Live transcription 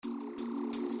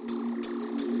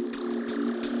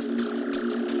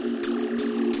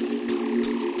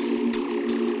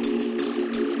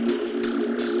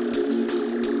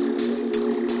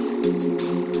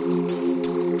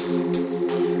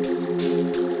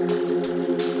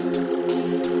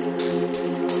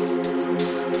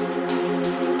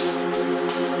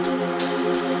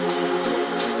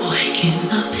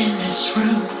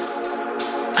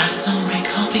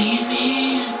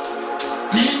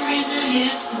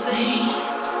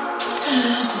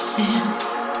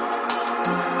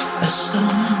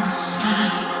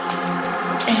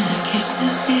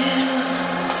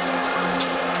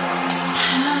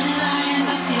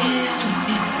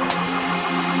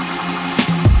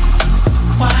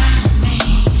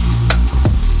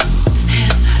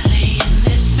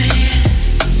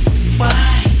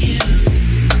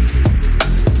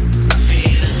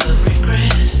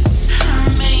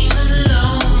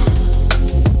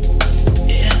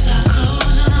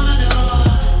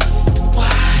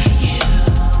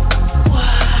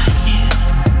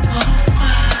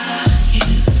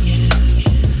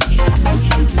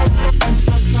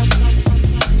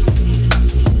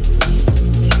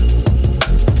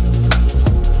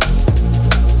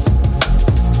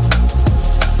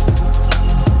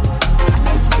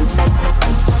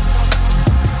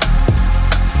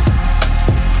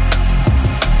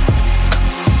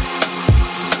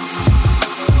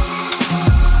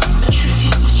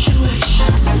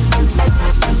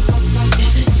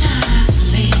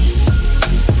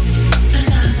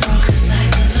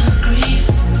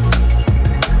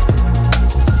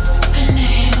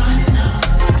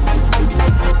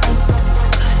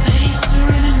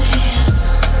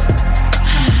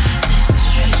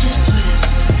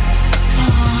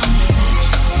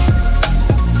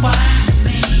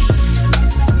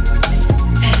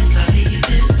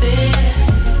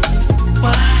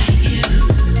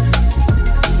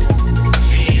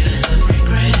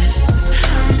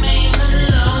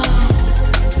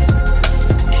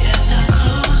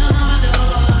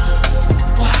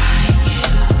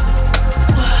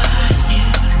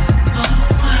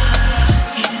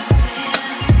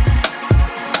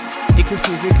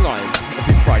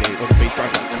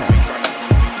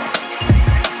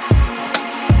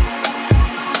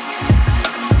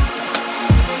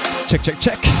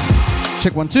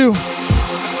Check 1 2.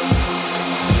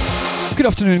 Good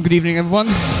afternoon, good evening, everyone.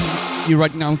 You're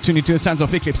right now tuned into the sounds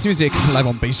of Eclipse Music live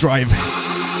on BASSDRIVE.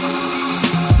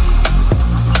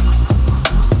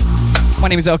 My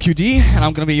name is LQD, and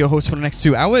I'm going to be your host for the next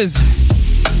 2 hours.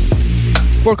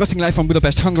 Broadcasting live from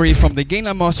Budapest, Hungary, from the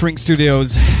Gainland Mastering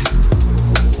Studios.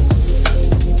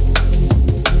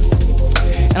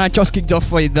 And I just kicked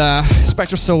off with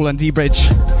Spectre Soul and D-Bridge.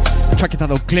 Track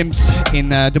entitled Glimpse in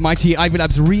the mighty Ivy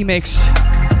Labs remix.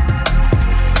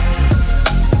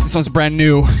 This one's brand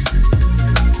new.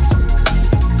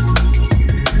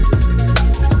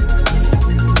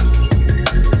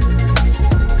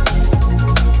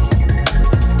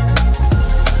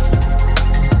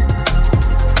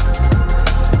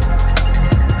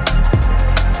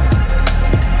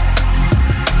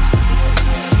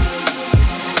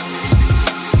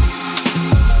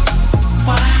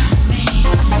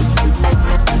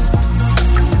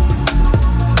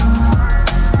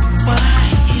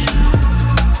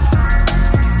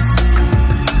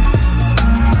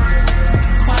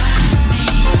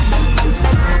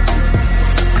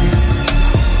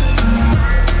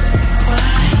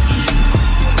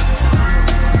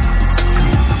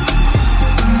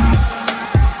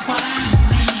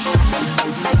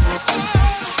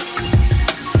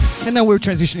 And now we're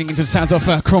transitioning into the sounds of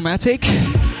Chromatic.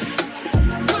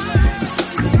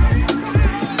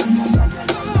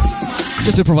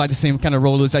 Just to provide the same kind of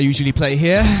rollers I usually play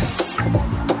here.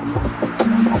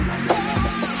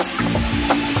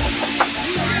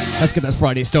 Let's get that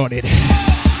Friday started.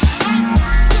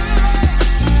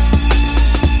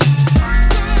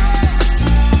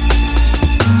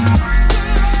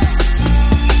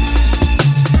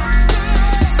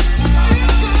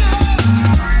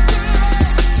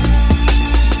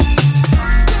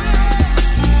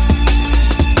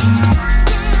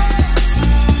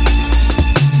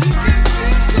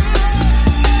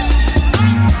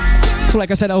 So like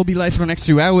I said, I will be live for the next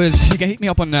 2 hours. You can hit me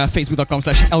up on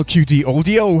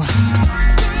facebook.com/LQDaudio.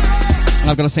 And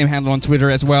I've got the same handle on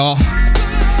Twitter as well.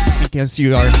 In case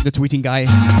you are the tweeting guy.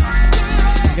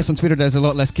 I guess on Twitter there's a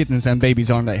lot less kittens than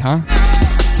babies, aren't they, huh?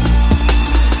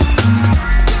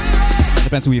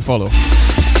 Depends who you follow.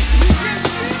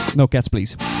 No cats,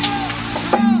 please.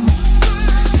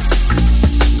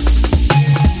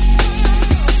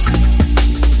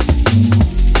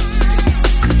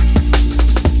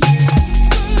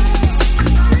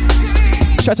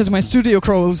 Shout out to my studio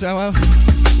crows.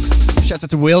 Shout out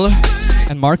to Will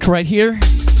and Mark right here.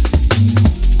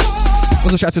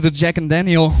 Also shout out to Jack and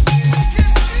Daniel.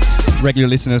 Regular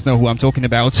listeners know who I'm talking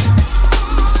about.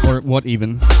 Or what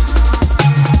even.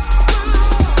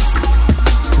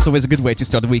 It's always a good way to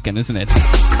start the weekend, isn't it?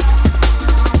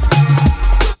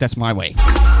 That's my way.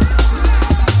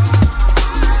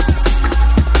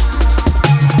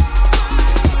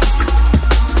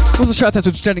 Also shout out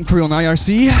to the chatting crew on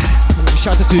IRC.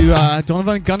 Shout out to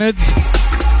Donovan Gunnard,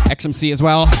 XMC as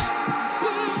well.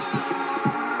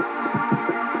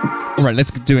 Alright,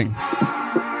 let's get doing.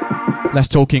 Less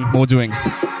talking, more doing.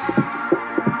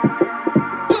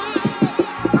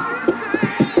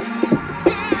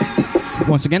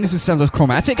 Once again, this is Sounds of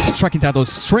Chromatic, track entitled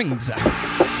Strings.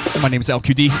 My name is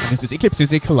LQD, and this is Eclipse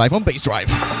Music live on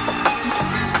BASSDRIVE.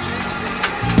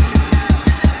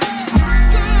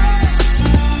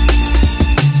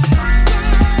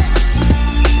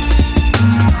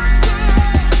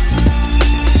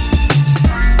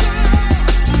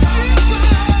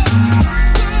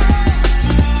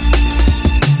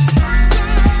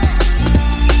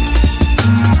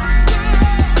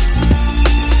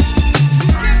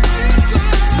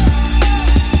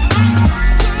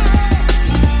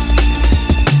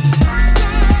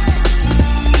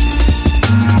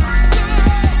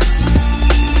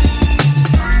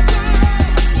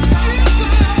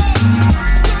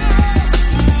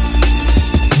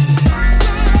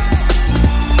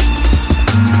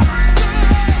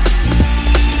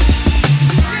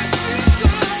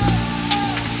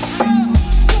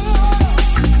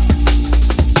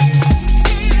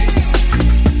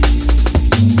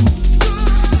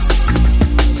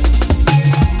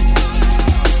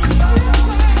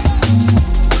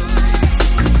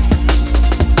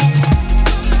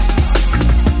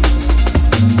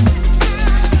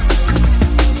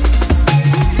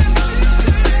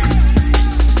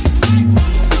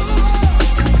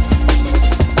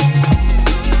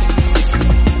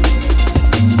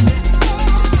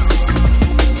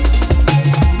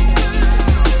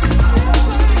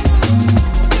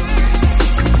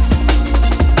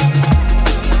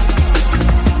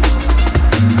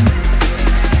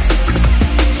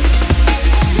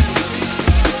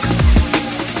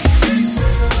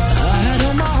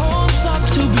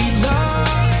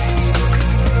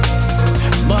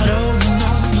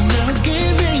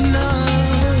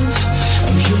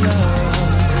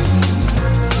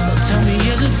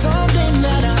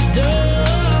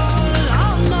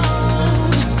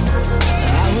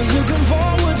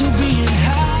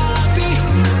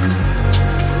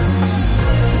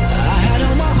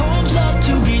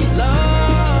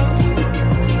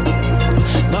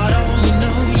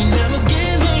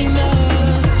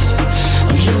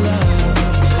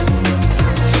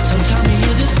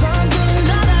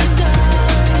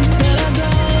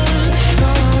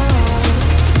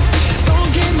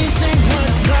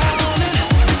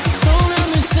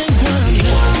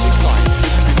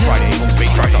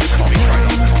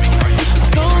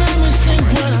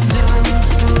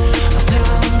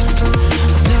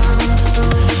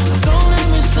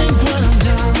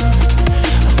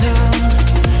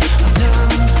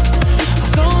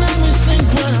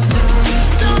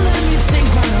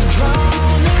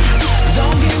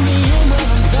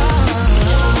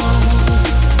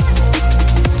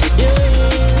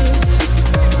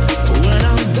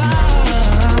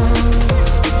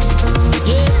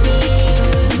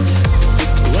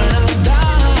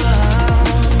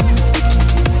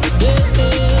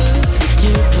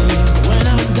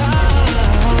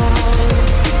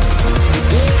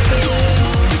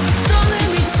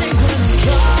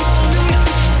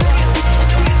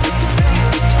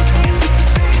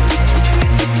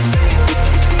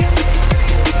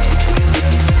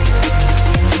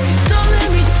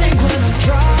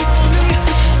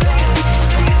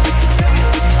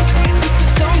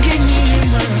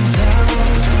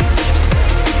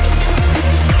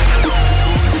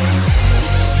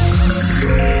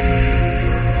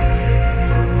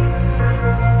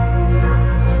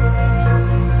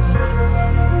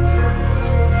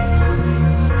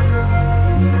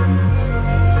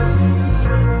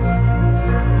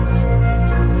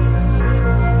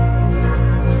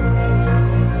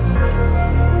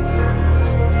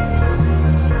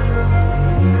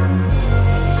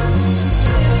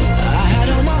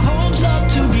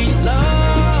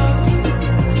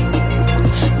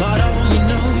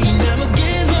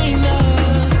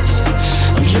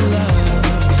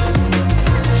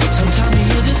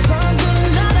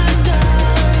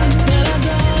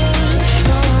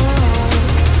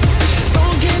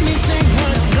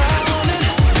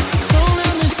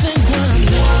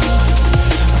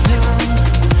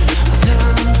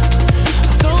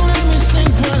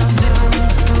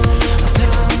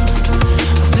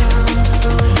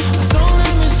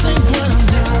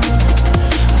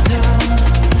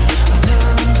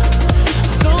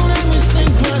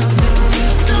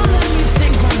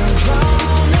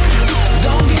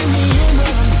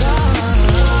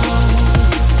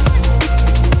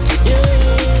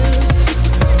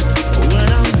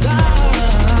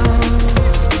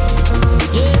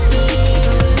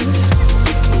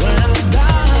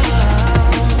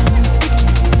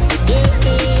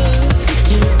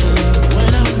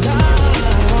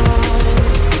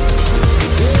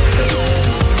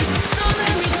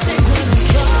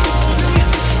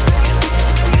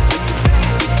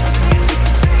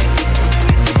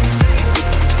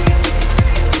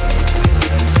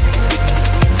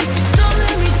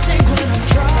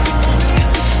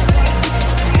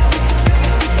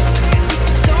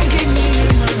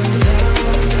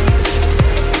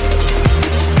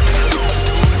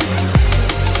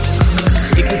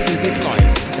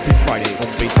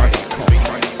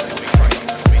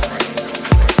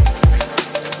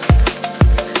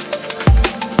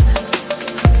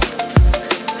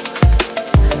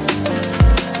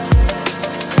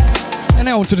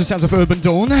 now to the sounds of Urban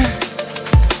Dawn.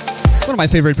 One of my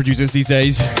favorite producers these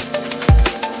days.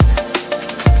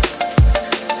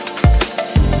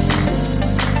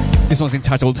 This one's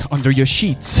entitled Under Your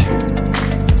Sheets.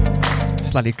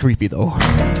 Slightly creepy though.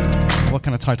 What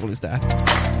kind of title is that?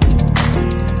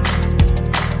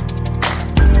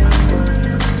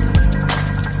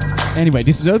 Anyway,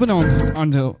 this is Urban Dawn,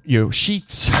 Under Your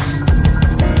Sheets. My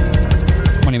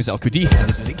name is LQD, and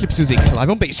this is ECLIPS3 live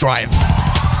on BASSDRIVE.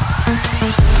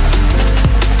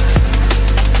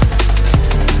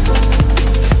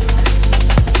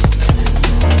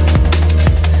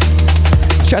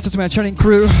 Shout out to my chatting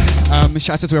crew.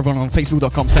 Shout out to everyone on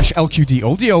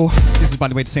facebook.com/LQDaudio. This is, by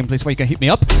the way, the same place where you can hit me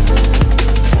up.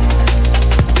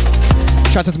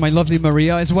 Shout out to my lovely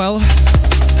Maria as well.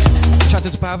 Shout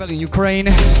out to Pavel in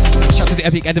Ukraine. Shout out to the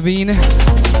Epic Edwin.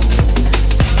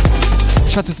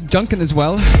 Shout out to Duncan as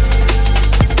well.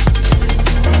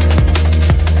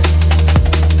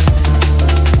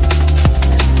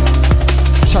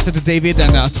 Shout out to David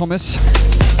and Thomas.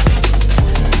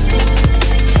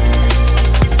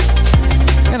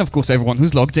 And of course everyone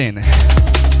who's logged in.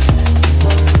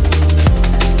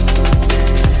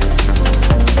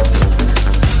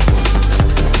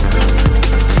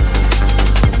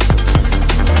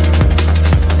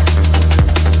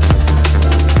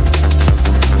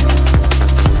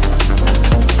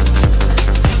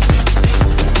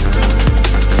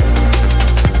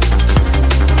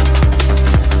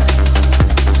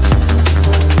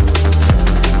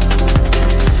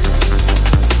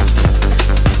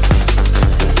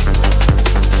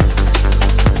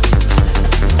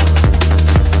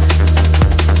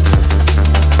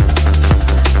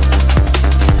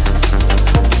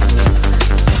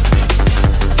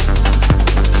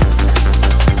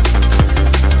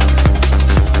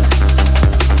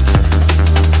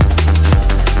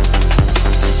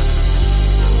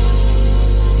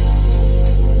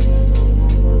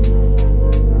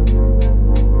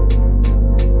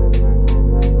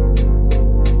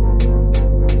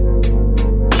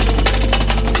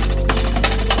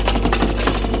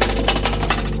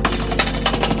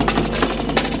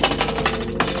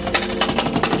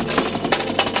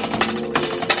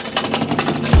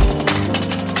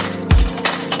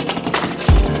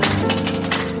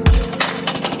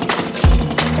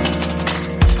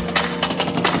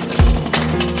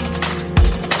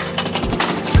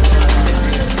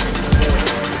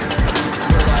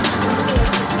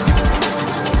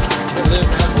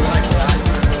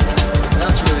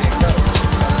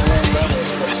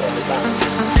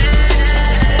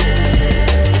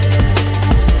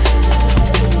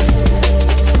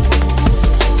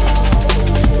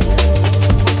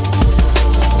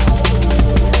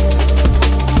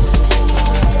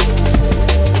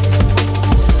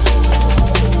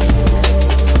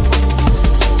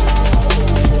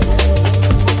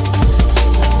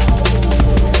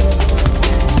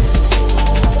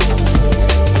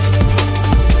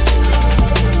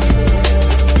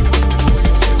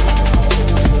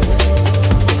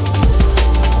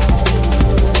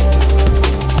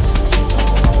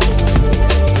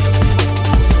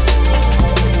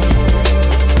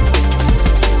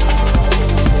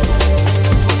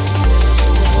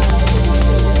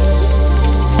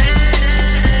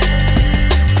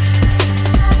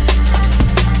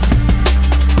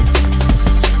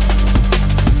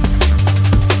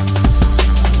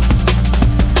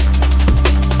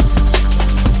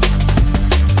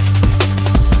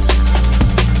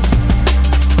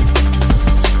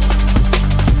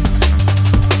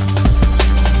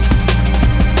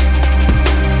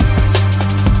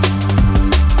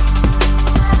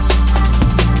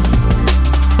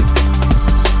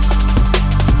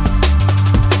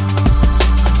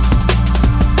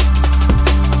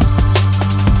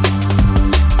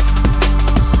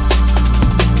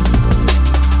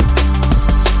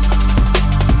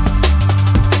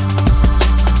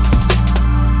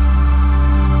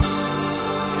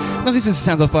 This is the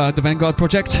sound of the Vanguard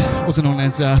project, also known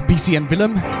as BC and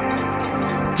Willem.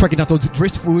 Track entitled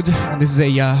Driftwood, and this is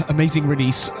a amazing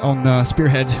release on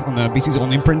Spearhead on BC's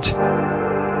own imprint.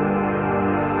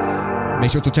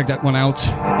 Make sure to check that one out.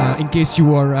 In case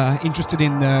you are interested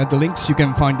in the links, you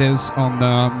can find those on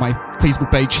my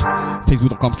Facebook page,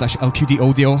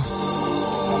 facebook.com/LQDaudio.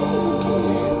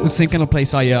 The same kind of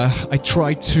place I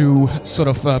try to sort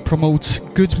of promote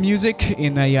good music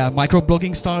in a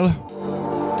micro-blogging style.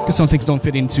 Because some things don't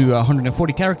fit into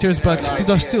 140 characters, but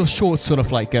these are still short sort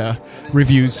of like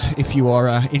reviews if you are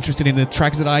interested in the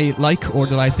tracks that I like or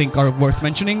that I think are worth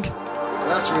mentioning.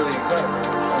 That's really incredible.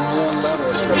 On one level,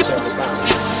 it's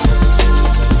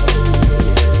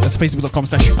That's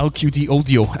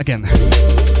facebook.com/LQDaudio again.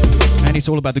 and it's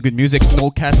all about the good music.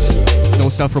 No cats, no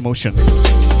self-promotion.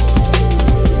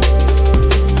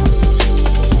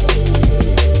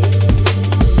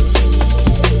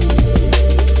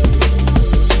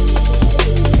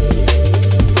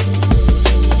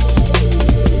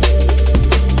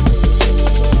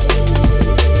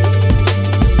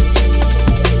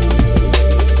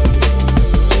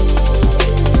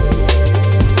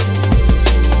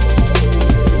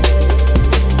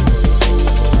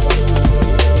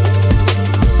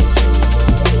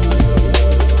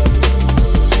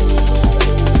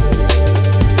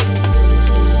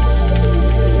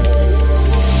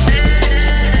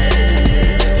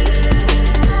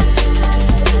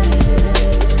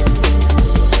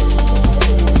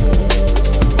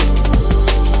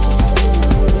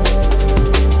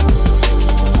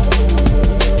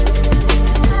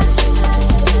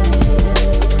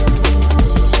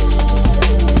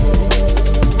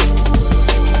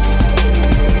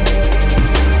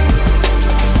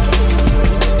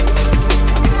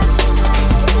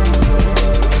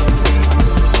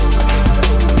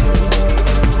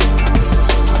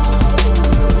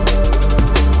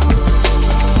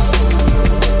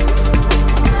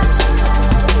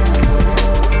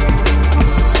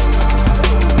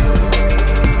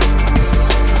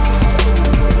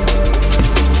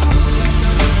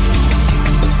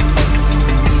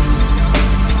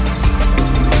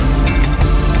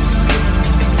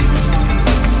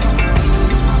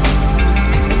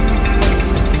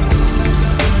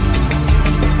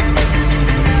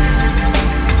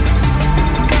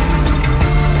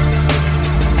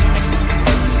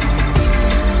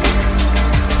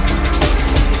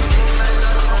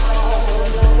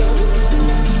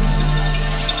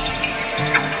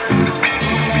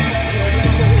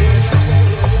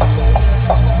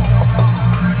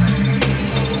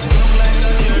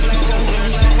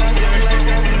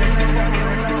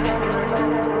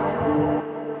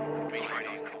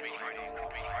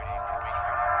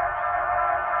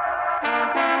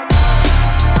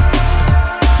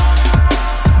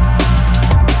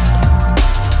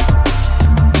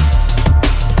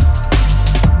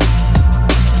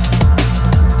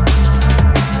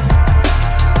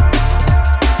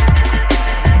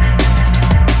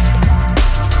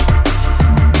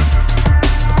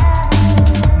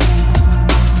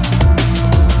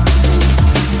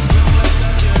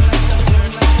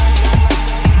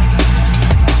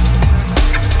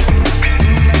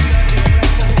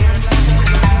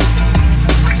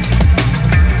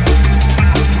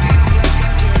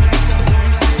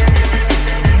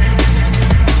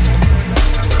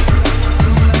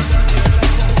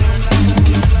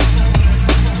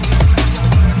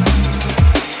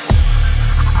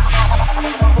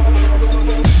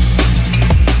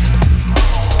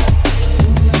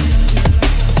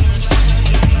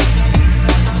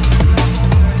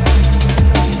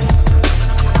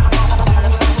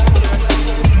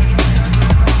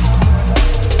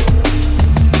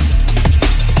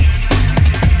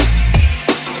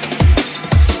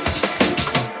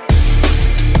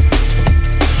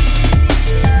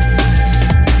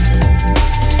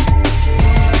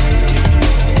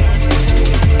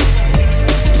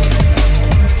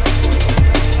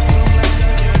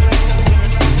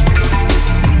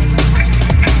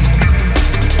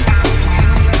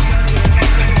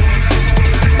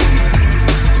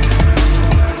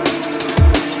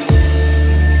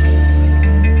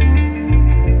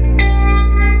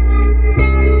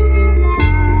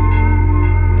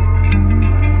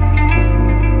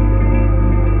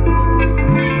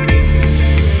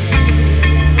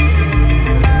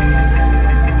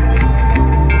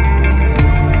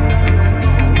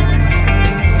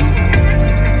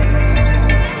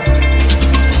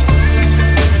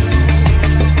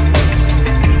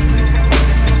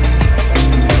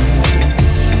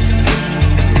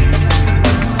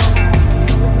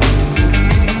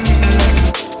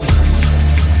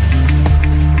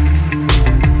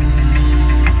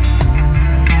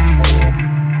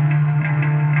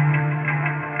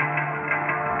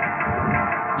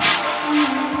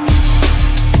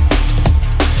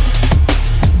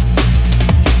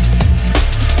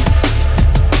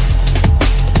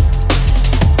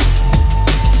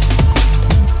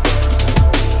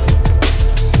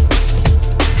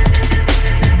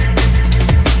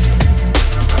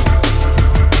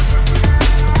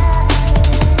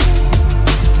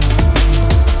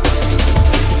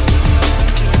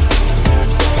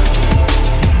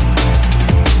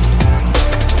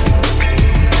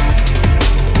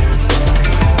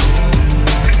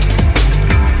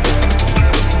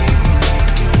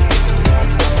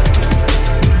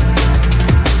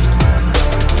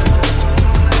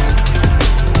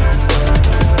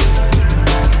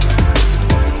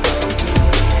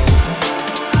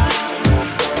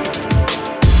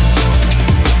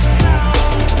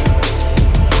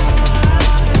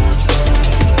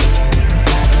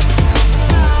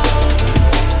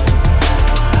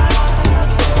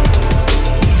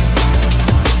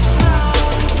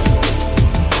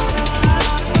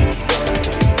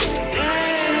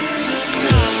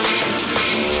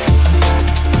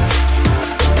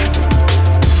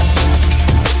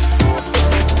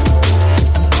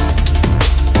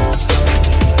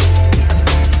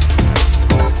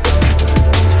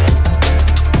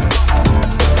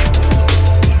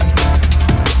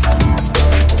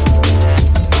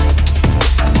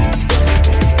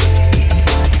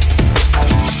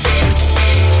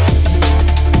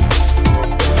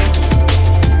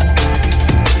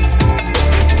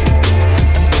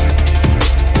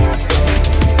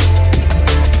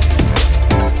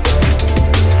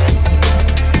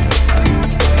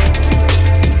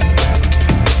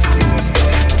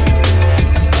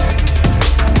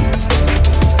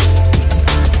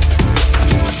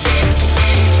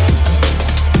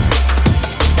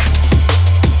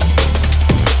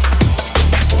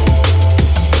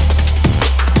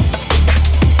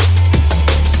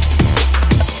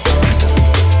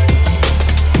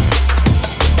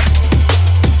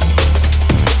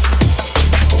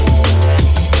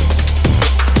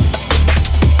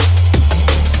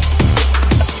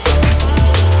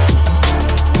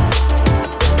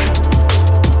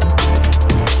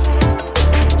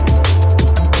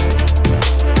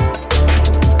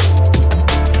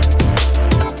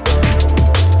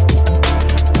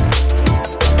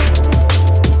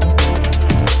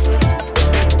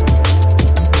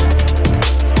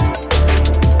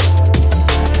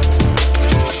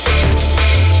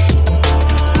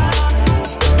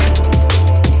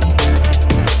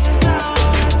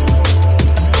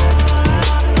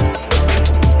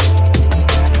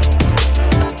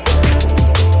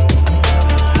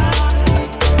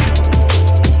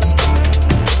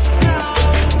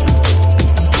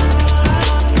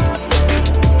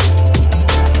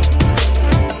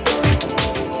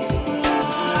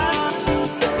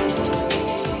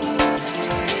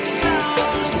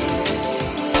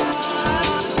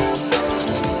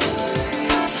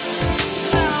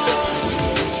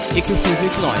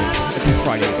 ECLIPS3 live every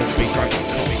Friday on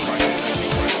BASSDRIVE.com.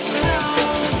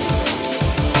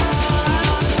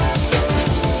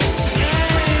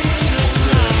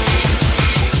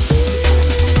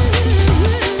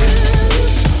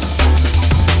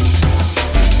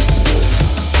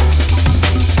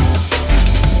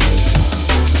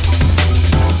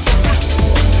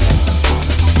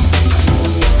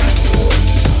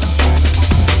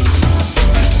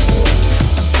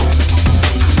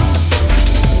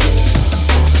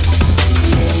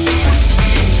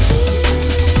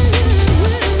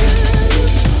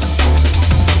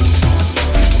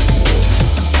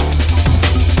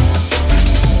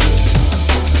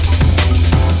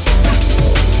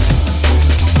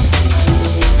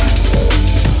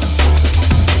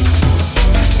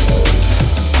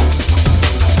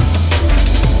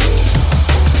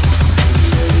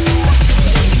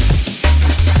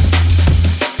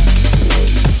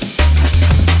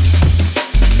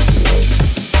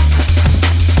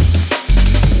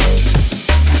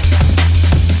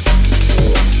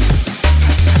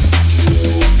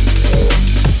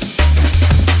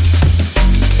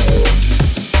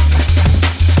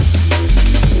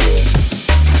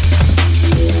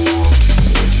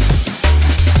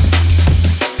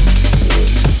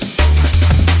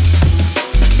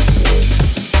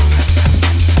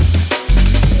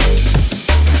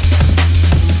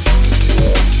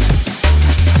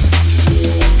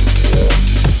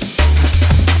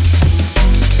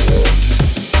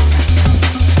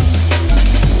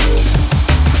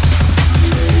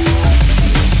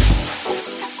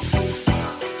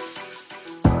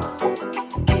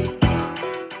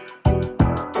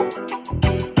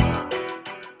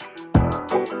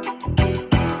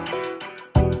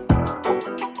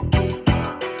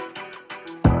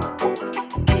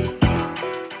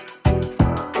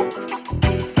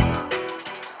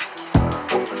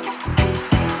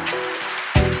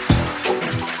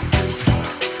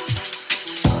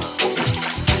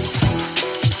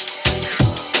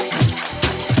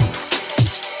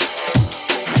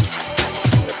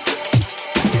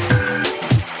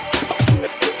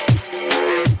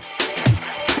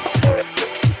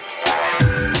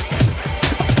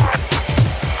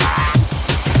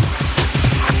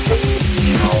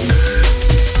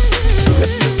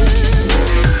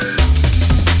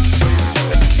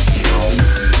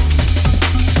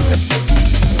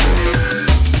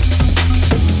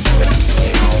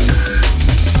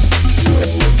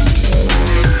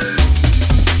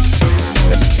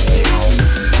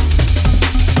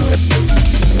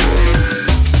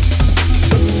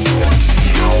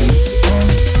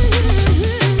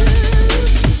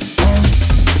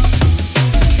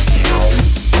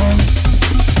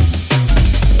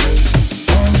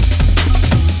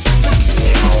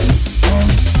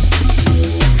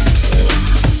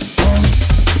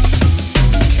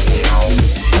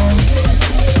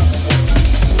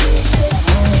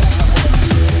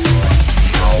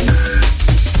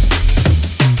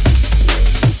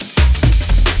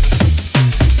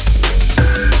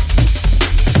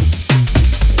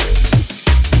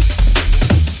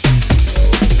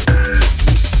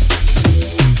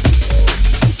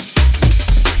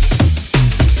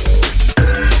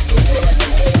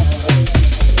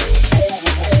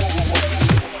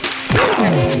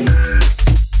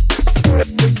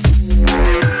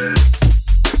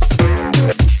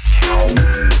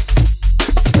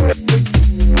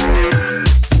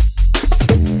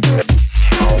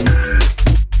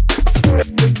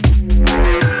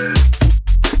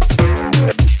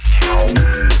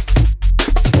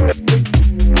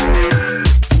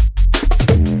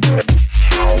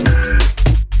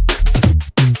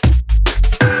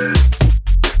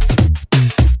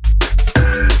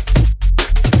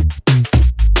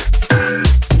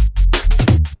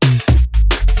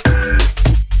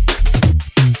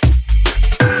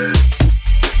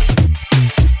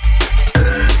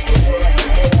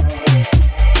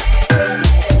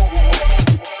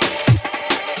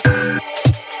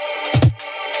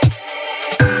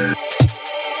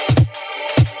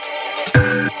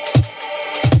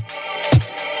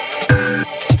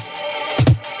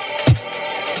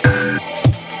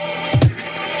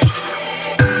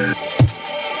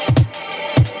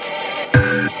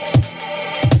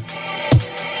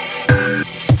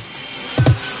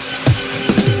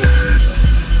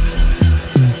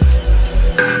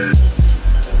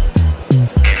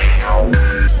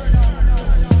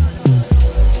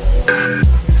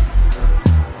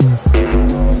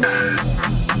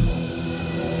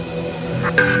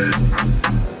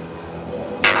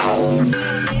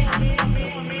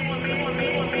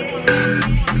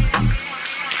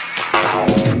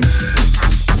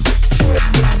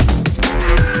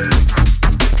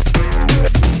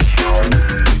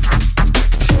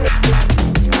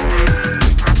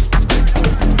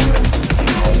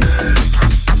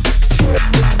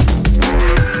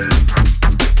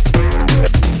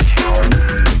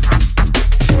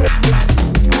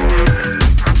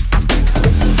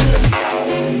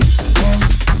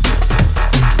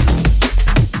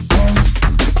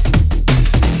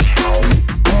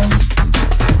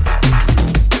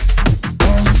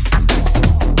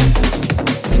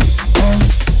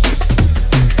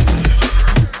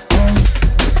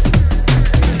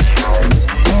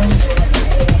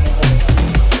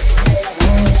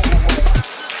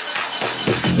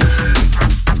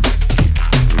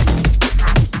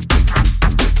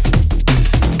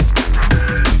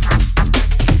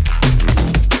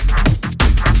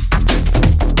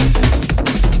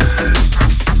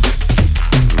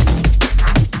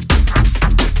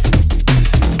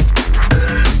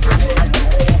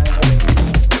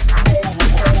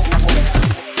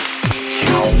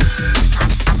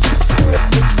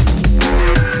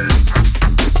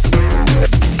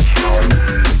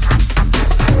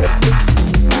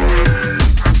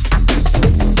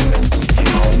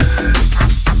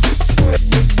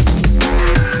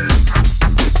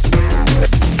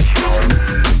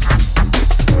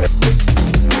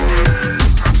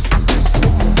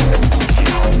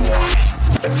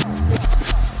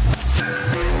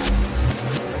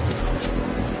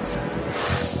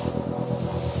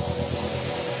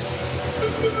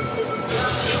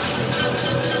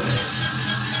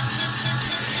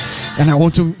 And I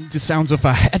want to the sounds of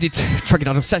Edit, track it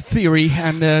out of Set Theory,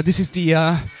 and this is the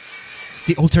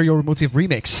Ulterior Motive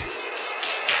remix.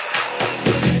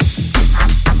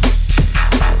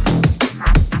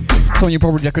 So you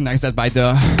probably recognize that by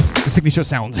the signature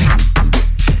sound.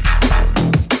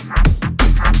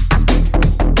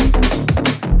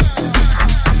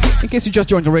 In case you just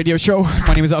joined the radio show,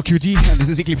 my name is LQD, and this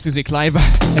is ECLIPS3 Live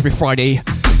every Friday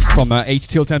from 8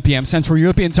 till 10 p.m. Central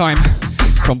European Time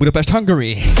from Budapest,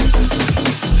 Hungary.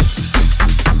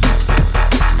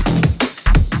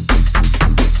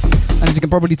 And as you can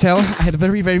probably tell, I had a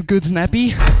very, very good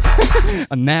nappy.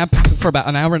 A nap for about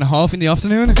an hour and a half in the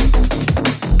afternoon.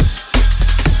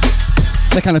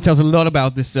 That kind of tells a lot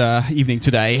about this evening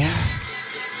today.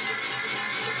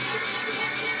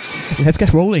 Let's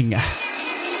get rolling.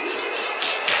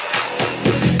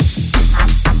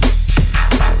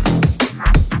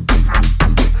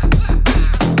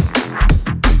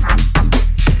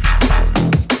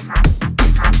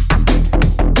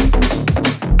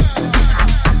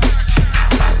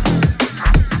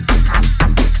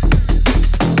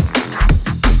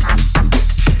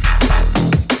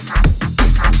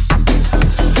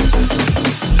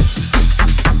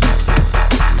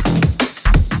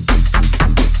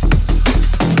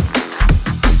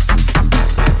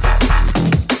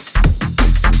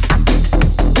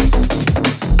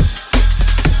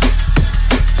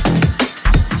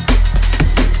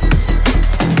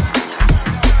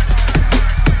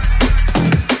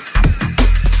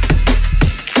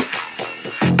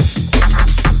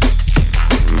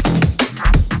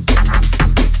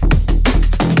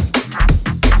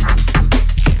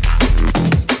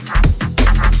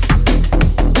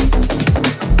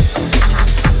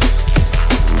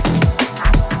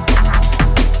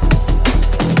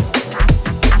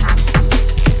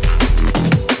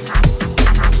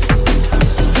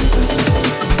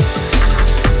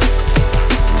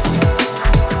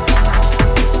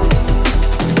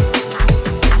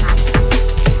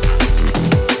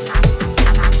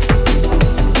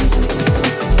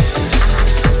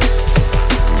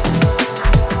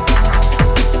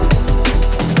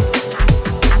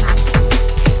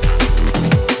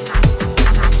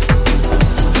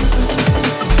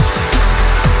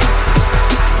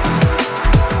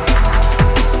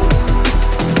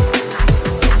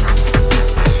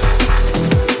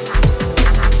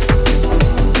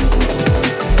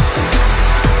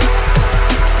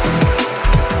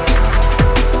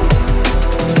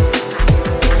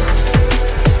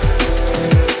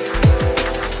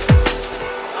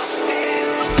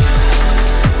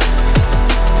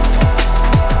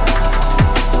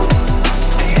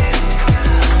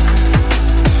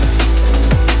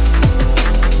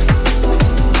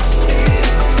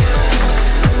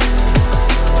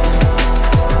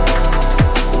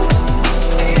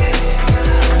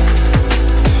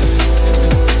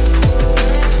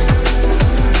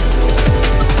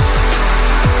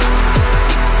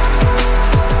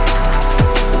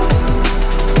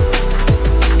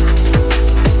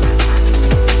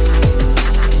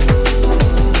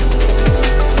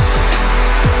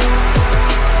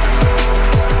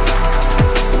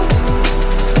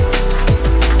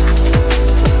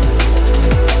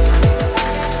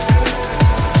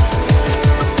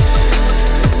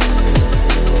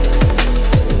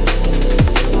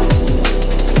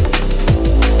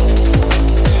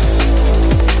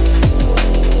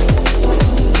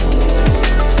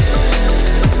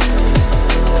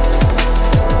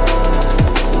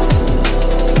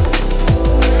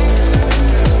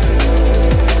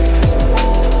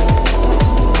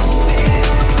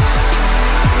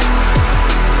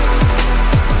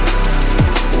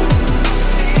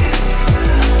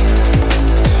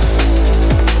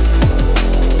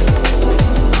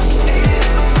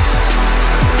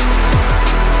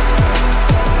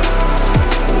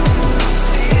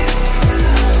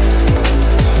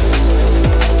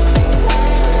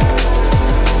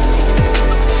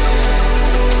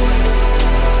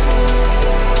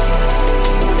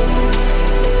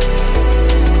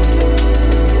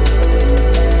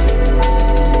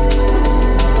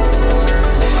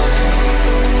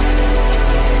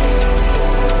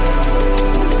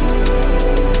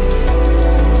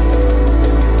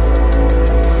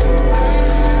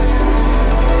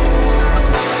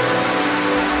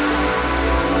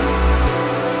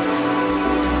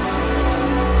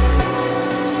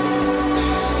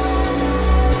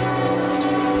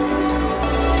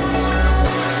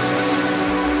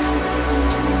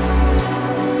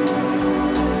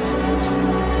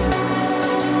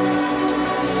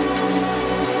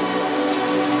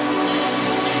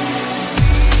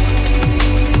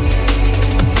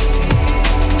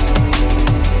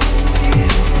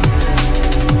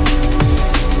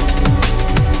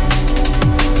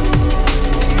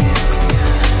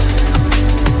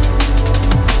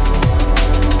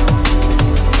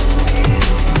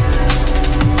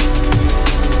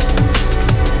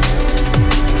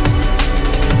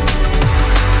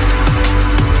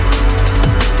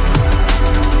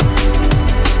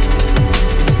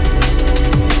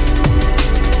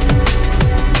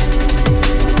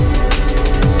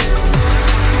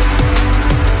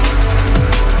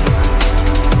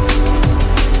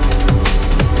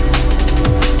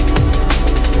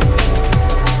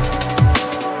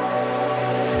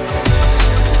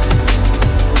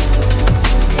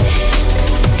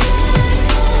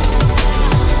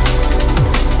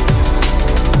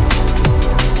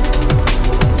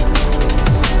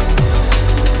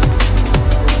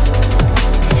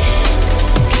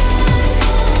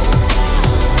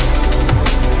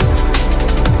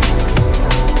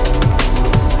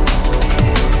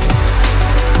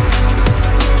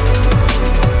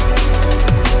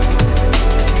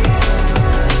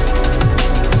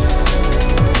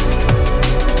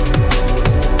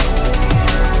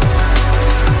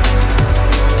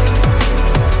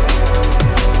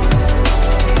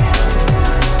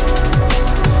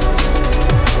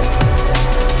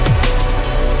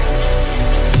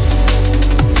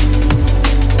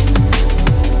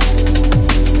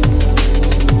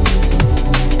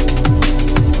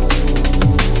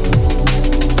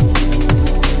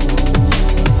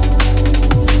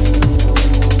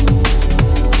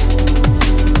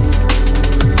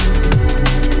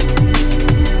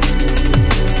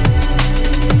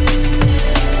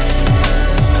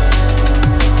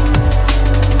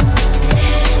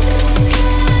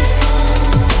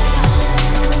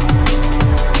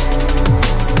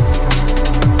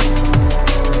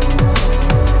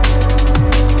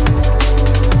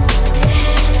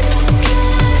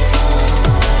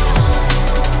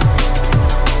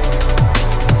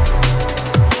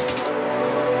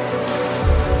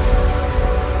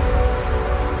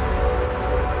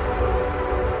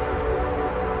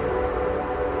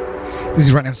 This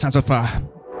is right now the sounds of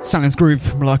Silence Groove,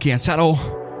 Malarkey and Saddle.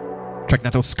 Track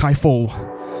titled Skyfall.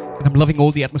 And I'm loving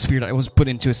all the atmosphere that was put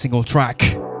into a single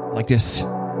track like this.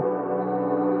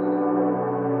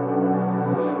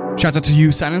 Shout out to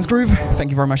you, Silence Groove. Thank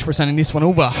you very much for sending this one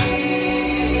over.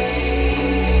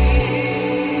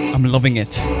 I'm loving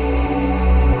it.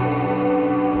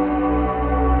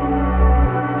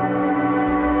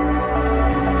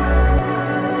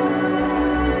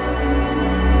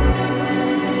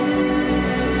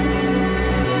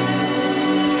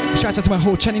 Shout out to my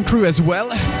whole Channing crew as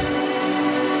well.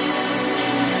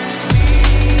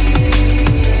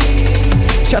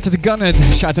 Shout out to Gunnard.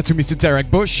 Shout out to Mr. Derek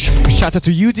Bush. Shout out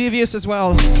to you, Devious, as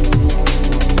well.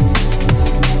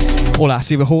 Hola,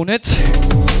 Silver Hornet.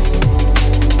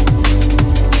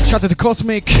 Shout out to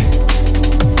Cosmic.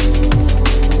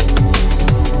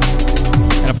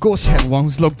 And of course, everyone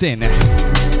who's logged in.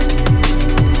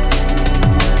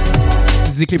 This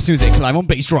is Eclipse Music, live on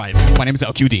BASSDRIVE. My name is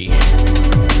LQD.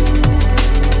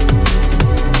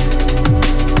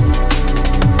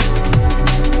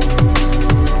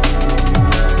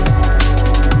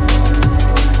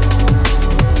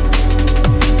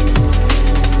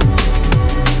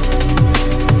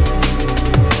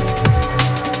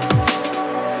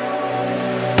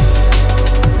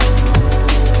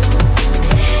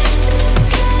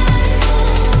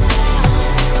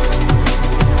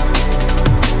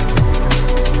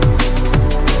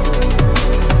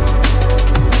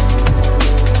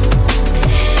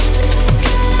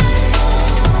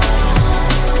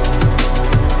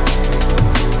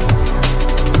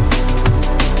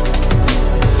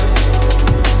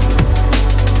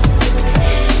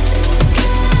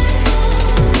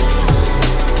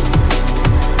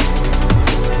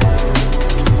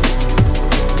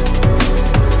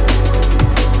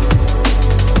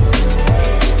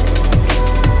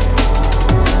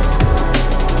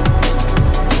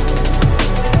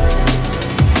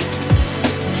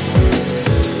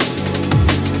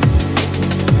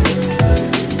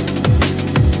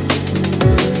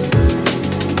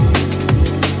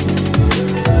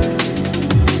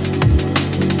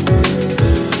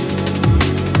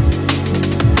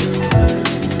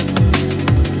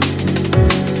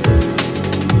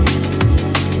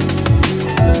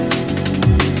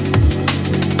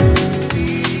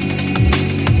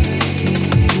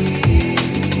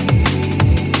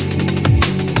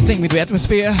 With the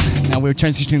atmosphere. Now we're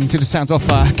transitioning to the sounds of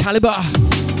Caliber.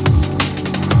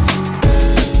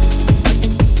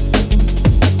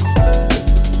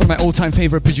 One of my all-time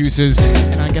favorite producers,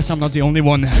 and I guess I'm not the only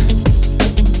one.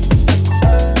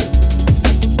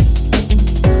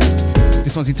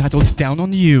 This one's entitled Down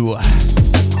on You. One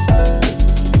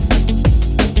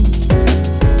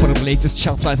of the latest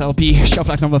Shelf Life LP, Shelf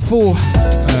Life number 4,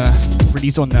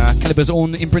 released on Caliber's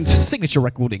own imprint Signature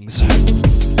Recordings.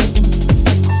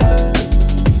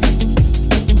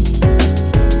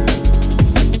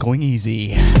 Going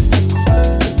easy.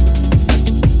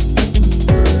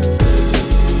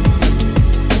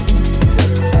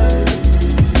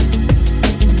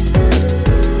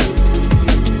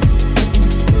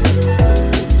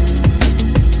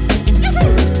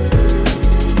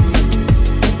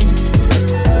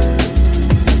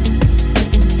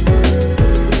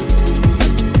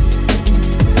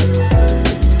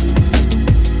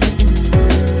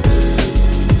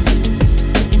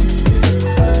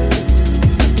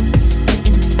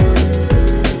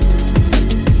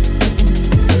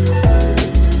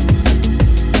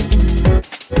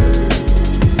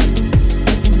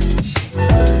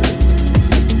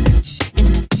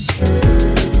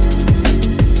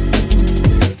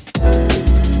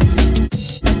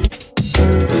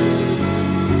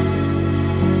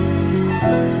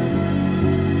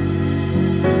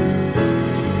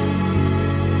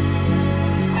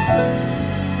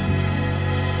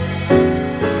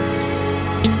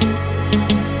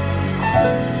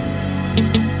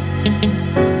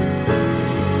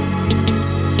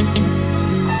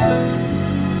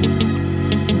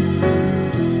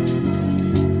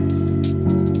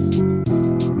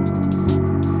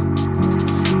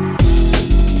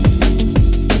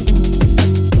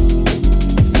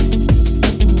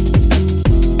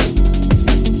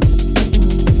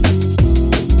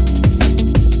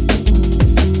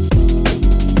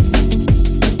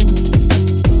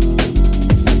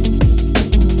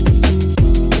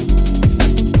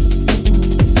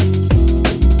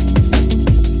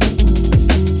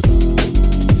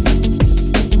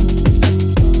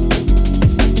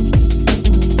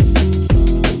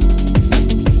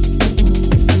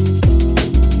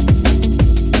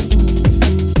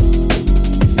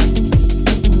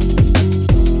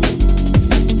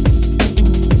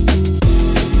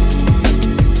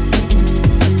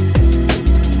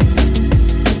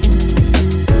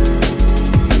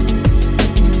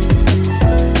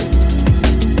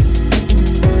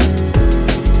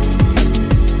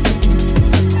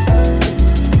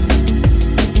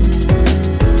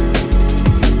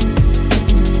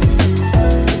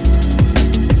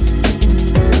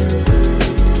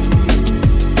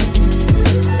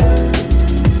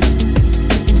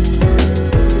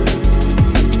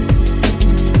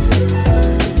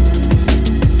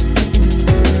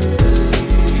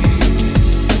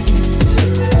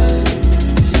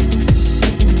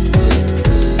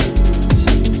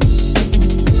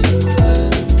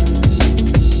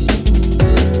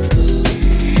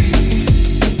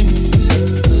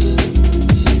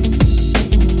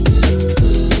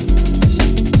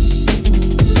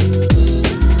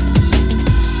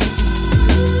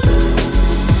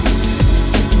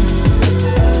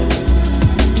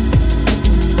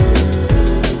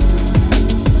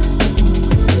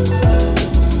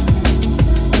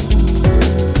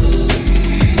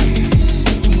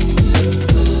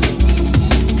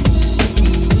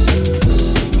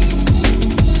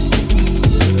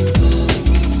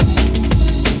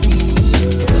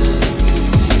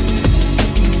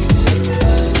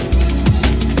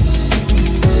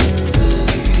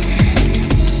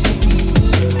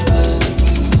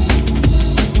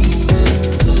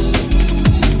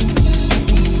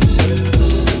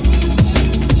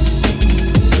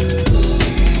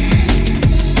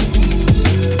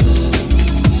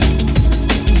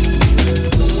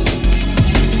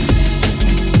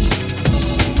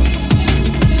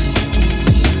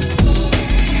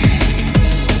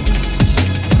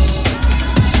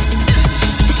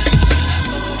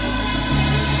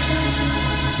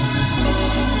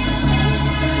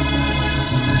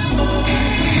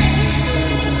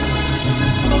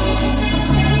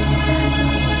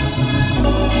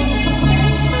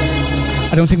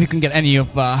 I don't think we can get any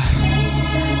of... let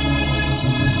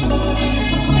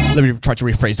me try to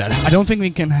rephrase that. I don't think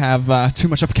we can have too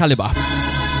much of Caliber.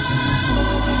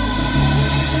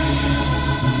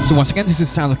 So once again, this is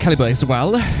the sound of Caliber as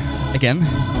well. Again,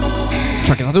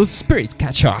 track another Spirit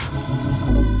Catcher.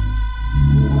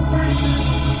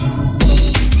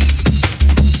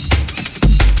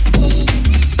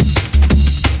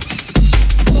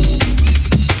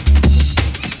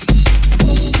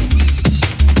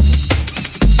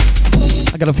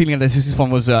 I got a feeling that this one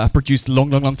was produced a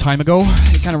long time ago.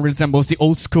 It kind of resembles the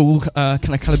old school kind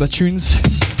of Caliber tunes.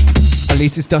 At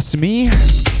least it does to me.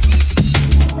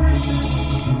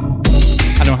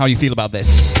 I don't know how you feel about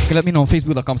this. You can let me know on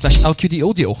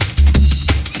facebook.com/LQDaudio.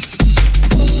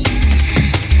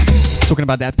 Talking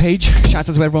about that page, shouts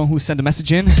out to everyone who sent a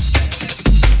message in.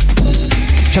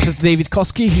 Shouts out to David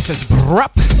Koski, he says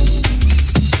brup.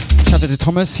 Shouts out to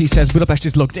Thomas, he says Budapest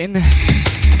is logged in.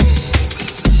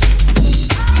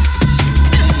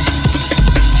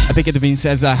 Big Edwin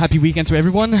says happy weekend to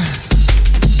everyone.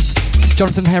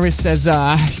 Jonathan Harris says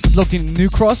logged in New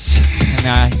Cross,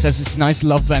 and he says it's nice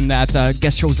love when that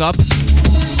guest shows up.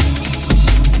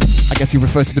 I guess he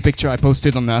refers to the picture I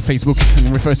posted on Facebook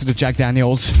and refers to the Jack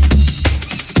Daniels.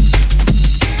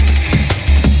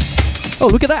 Oh,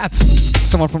 look at that!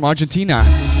 Someone from Argentina.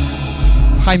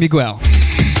 Hi, Miguel.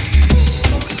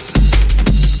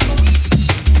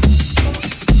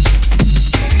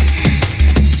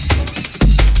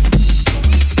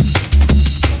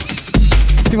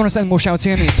 If you want to send more shouts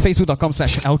in, it's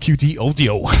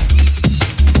facebook.com/LQDaudio.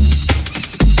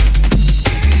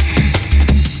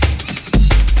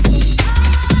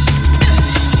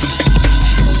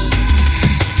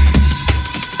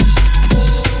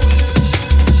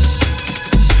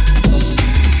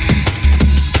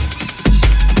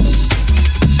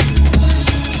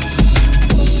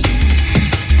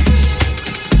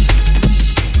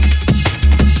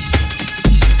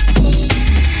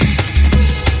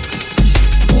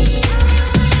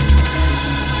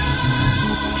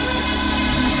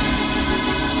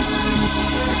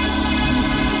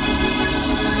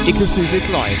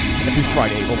 ECLIPS3 live every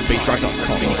Friday on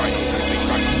BASSDRIVE.com.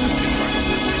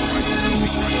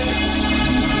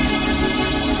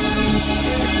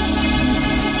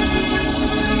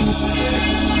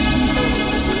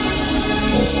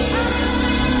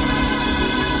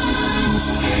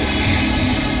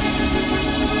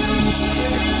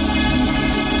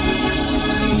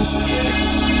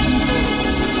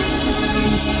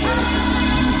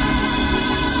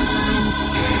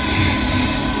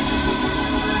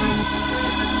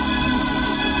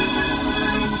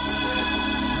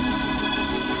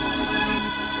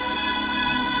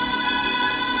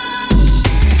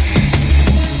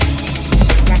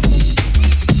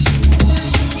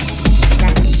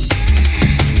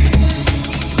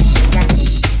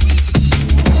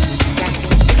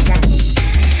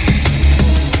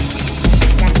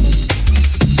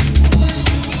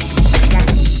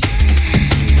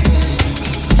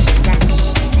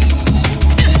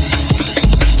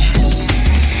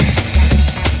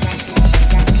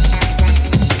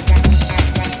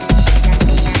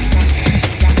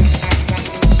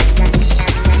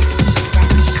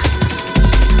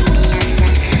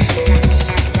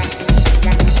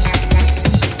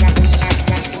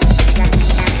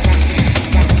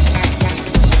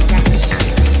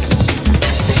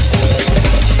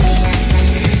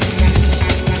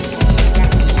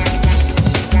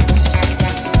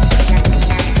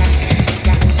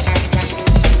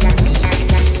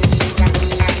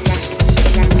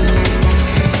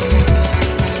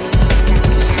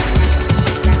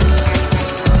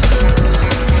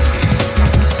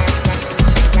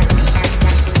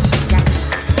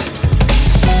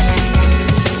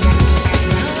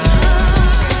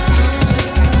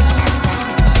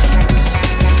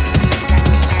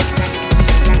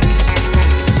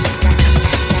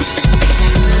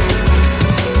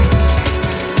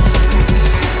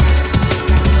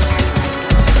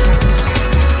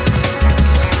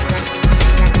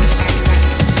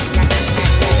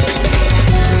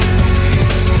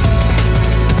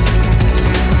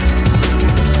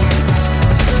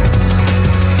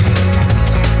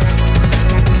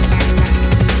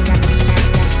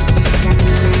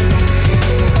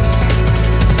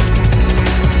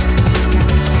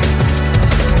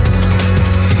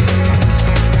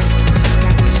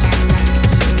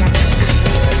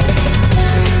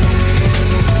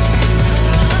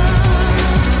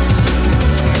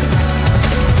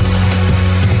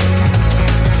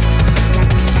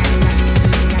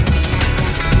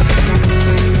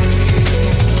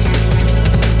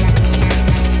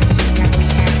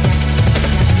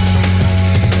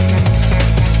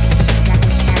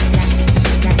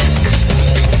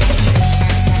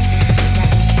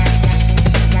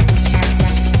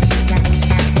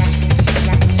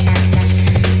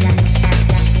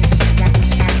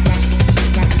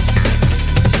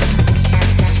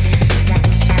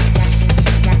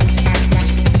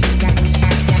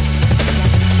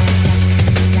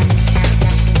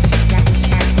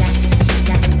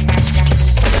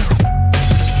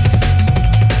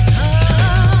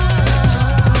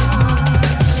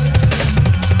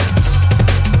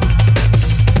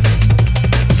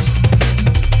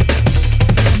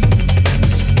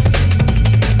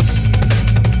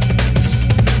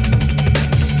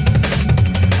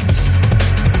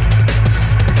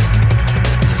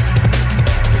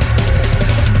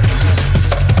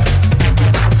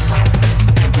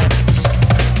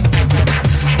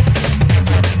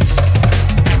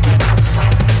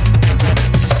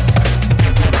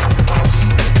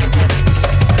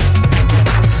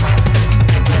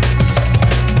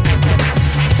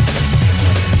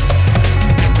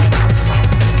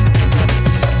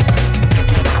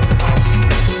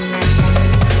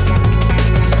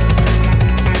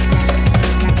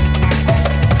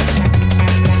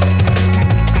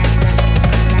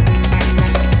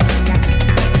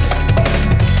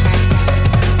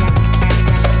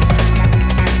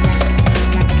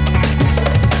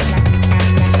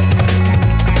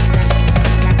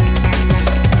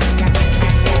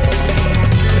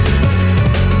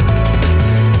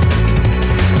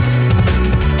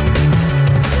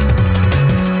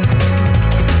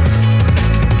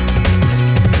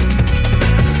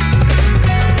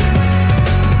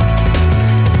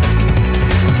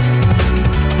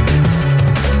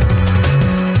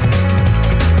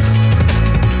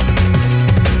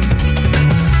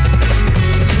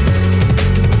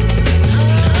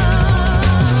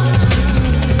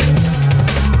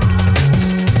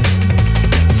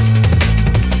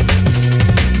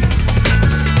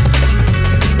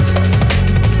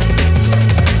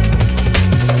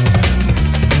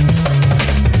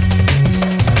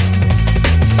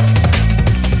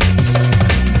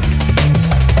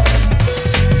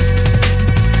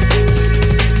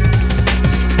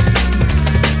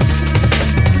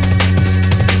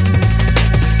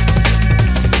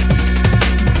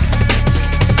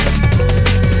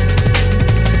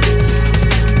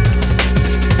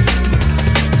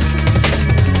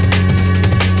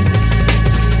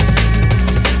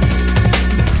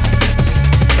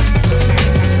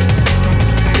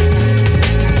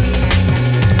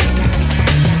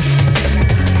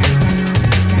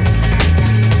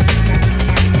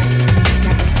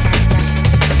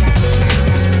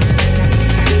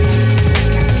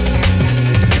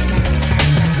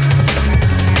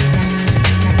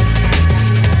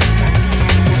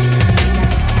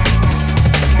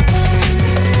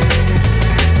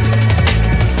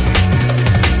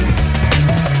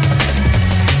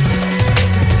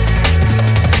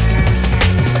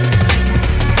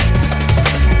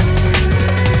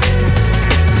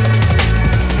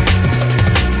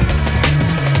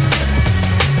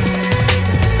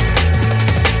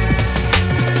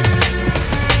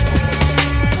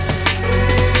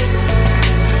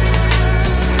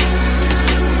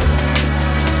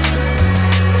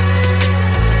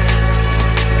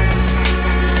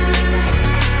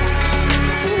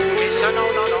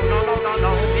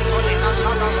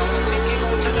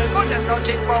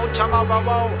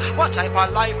 What type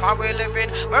of life are we living?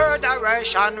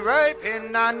 Murderation,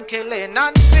 raping and killing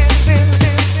and sin, sin, sin.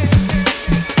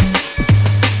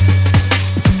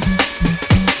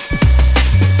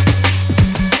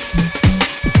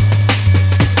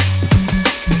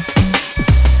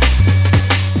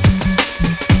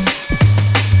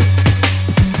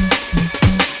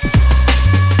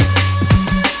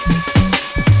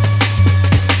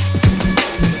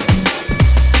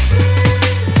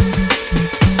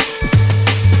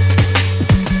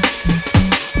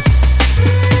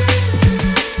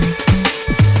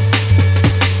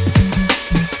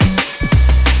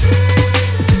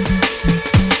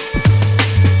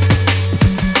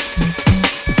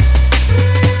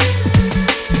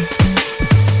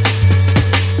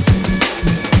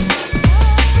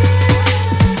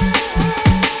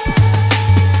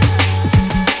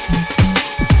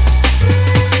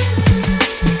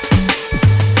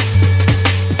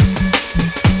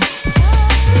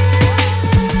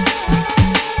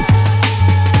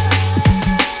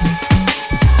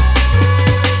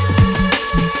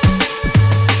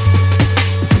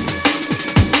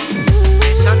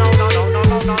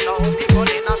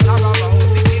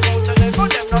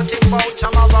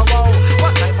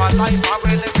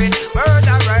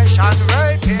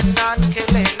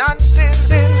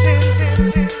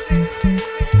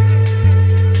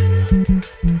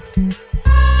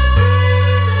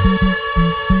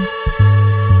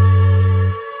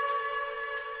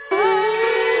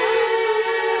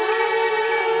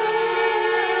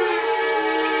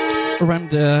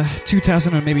 Around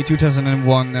 2000 or maybe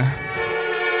 2001,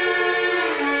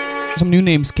 some new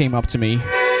names came up to me.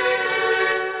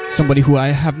 Somebody who I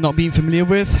have not been familiar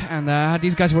with, and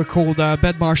these guys were called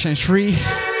BASSDRIVE.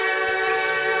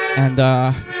 And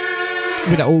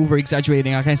without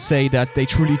over-exaggerating, I can say that they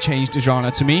truly changed the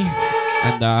genre to me,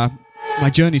 and my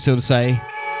journey, so to say.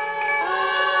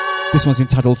 This one's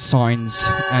entitled Signs,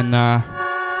 and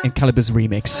in Caliber's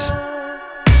remix.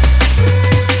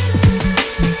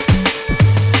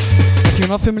 If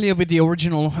you're not familiar with the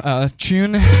original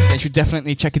tune, then you should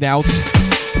definitely check it out.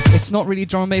 It's not really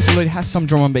drum and bass, although it has some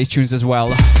drum and bass tunes as well.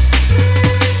 And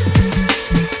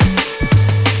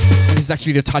this is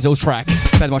actually the title track,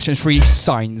 BASSDRIVE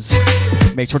Signs.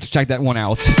 Make sure to check that one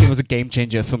out. It was a game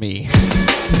changer for me.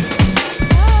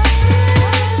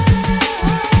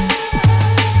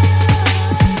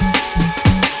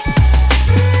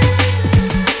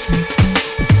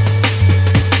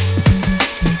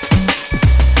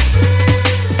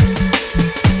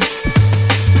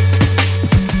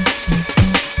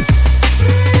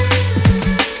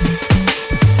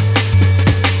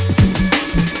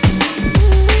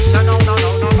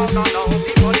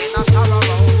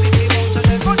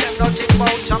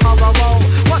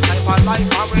 What type of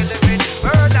life are we living?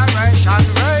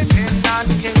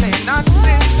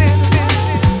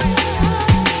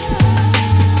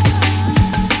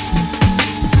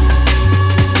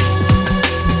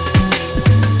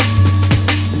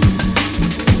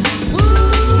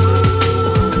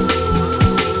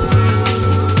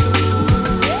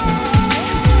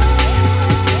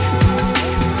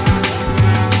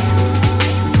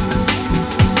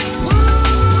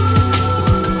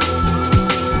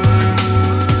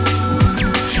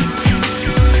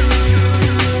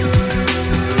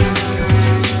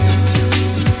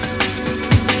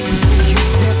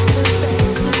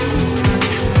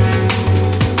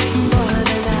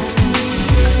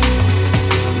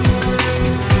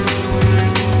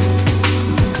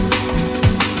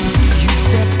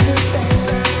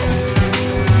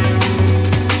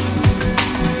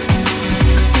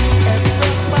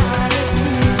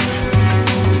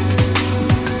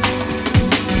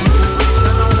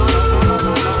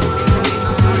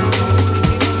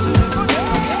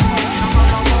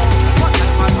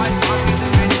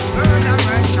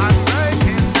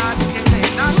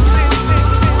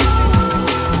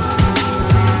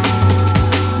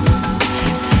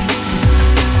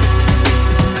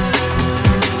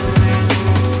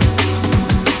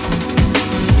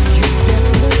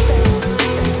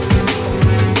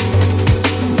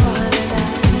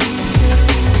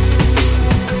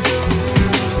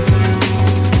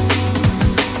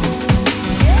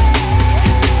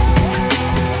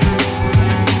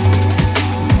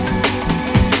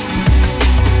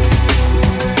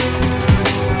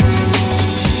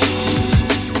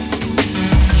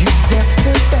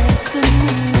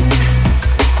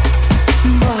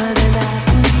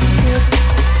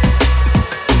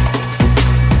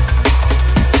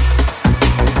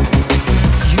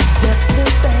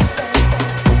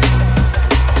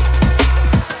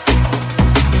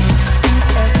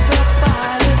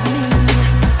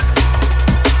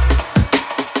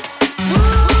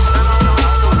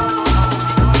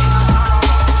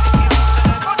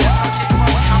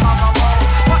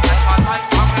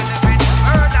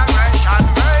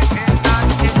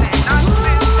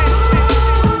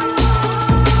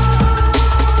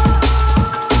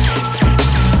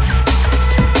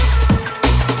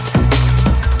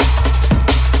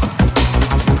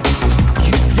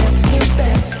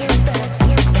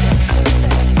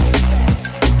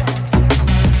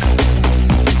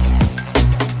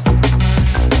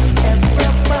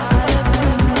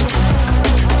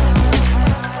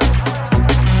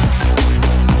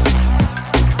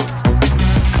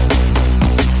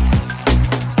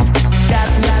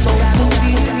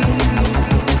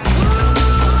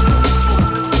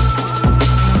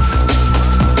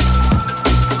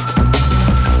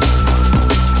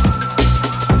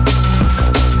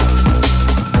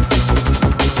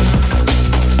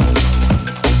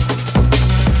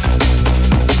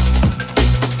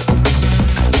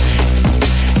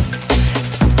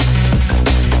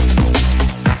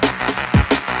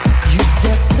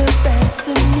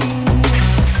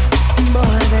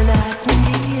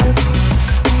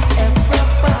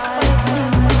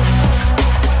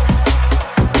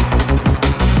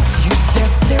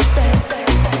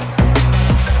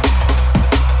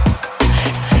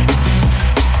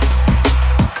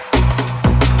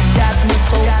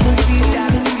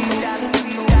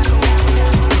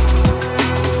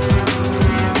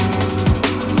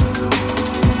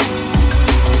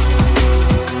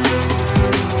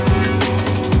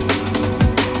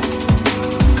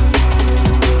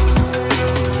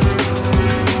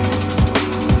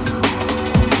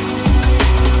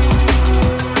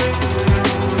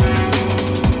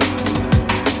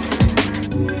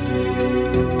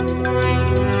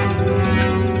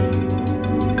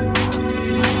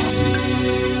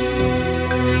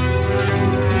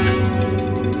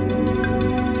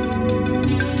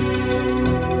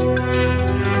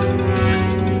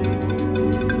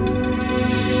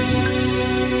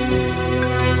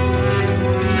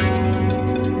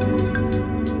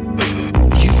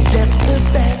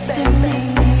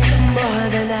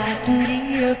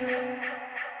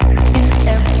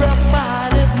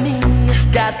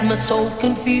 got me so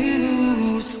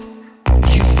confused.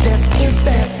 You let the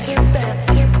best in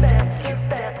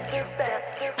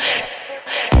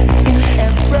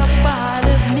every part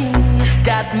of me,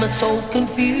 got me so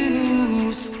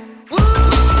confused.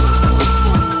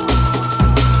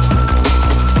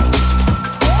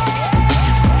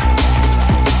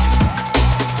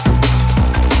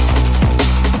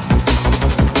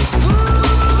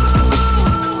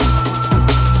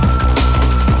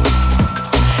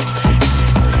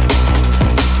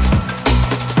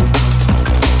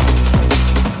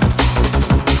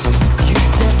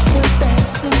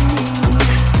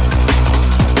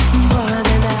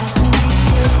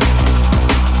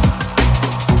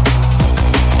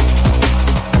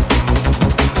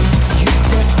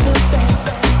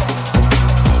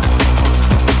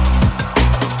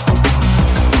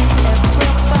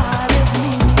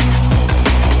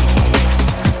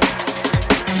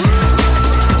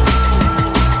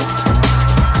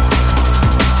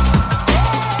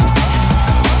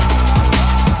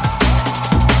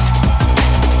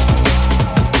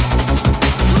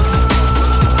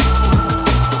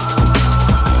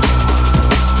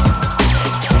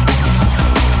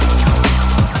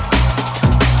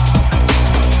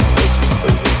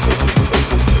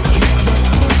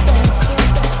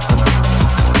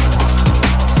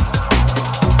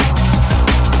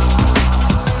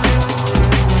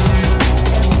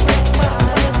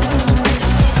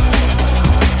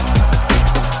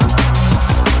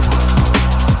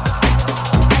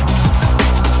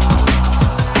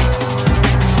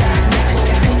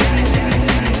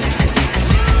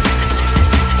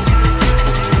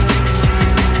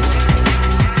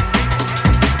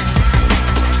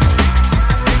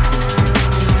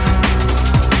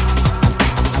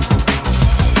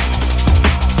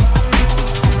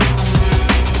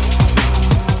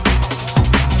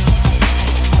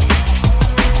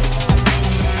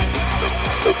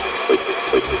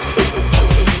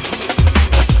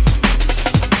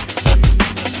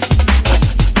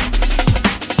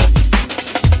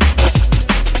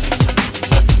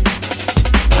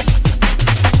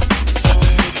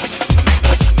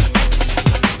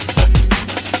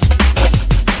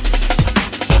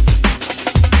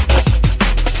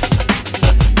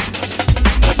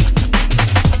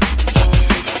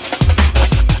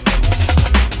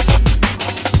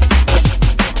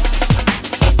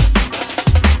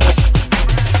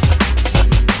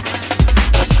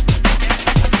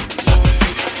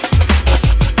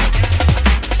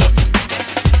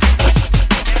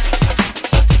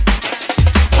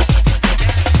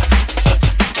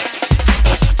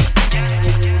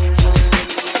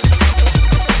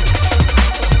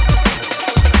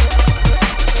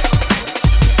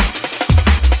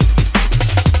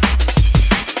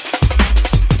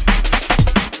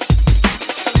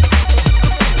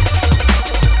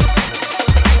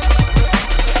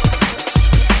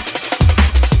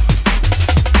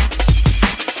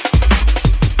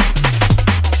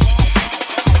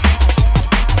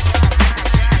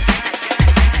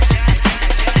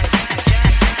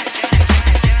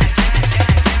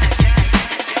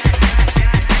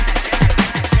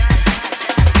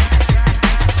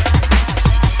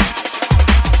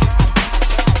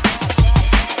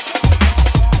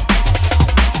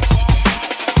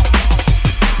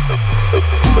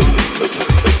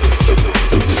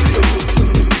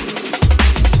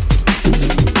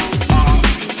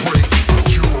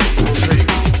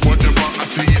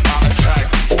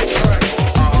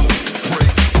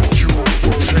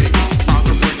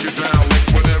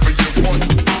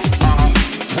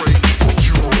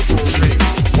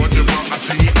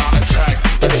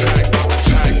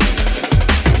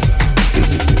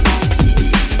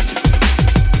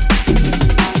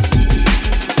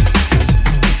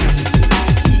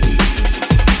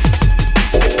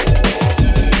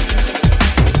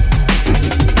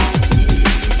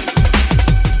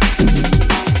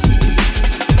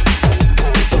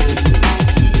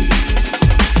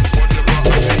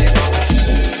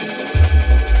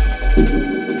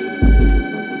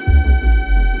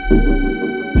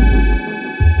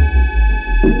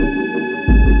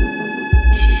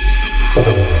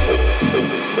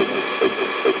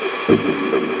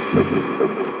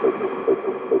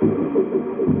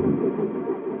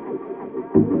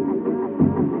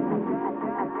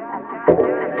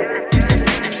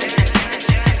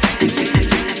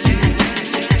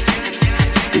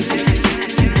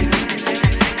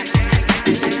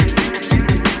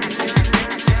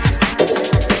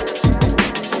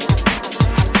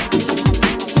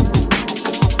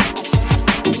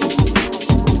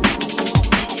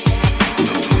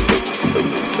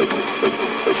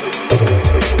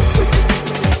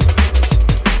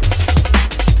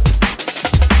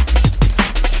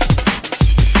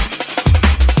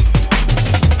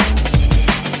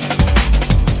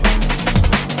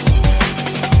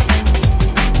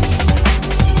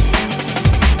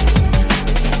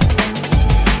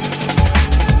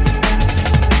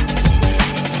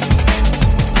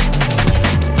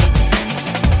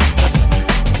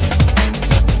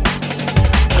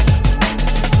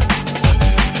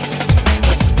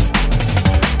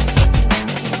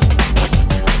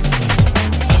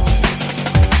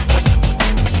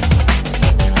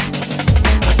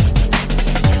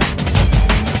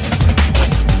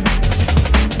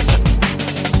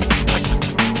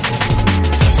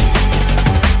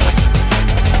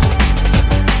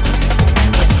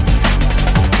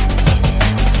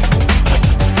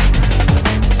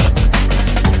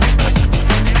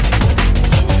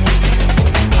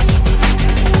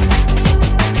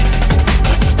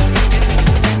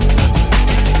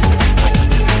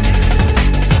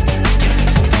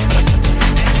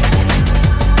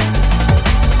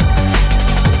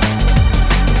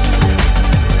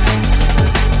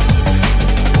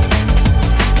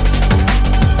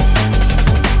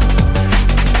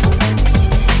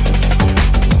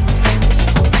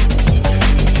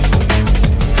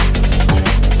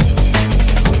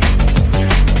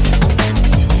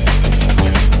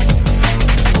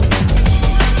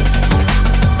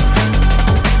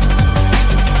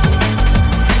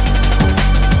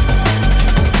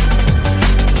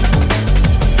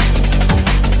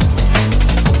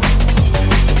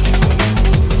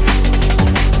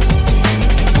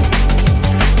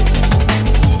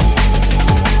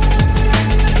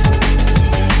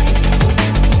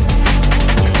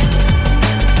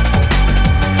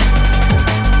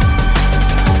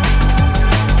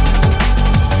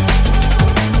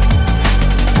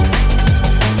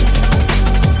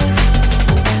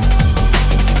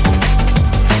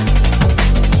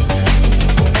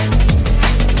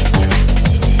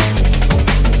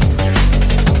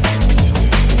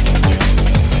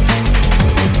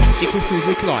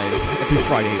 every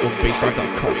Friday on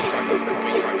BASSDRIVE.com.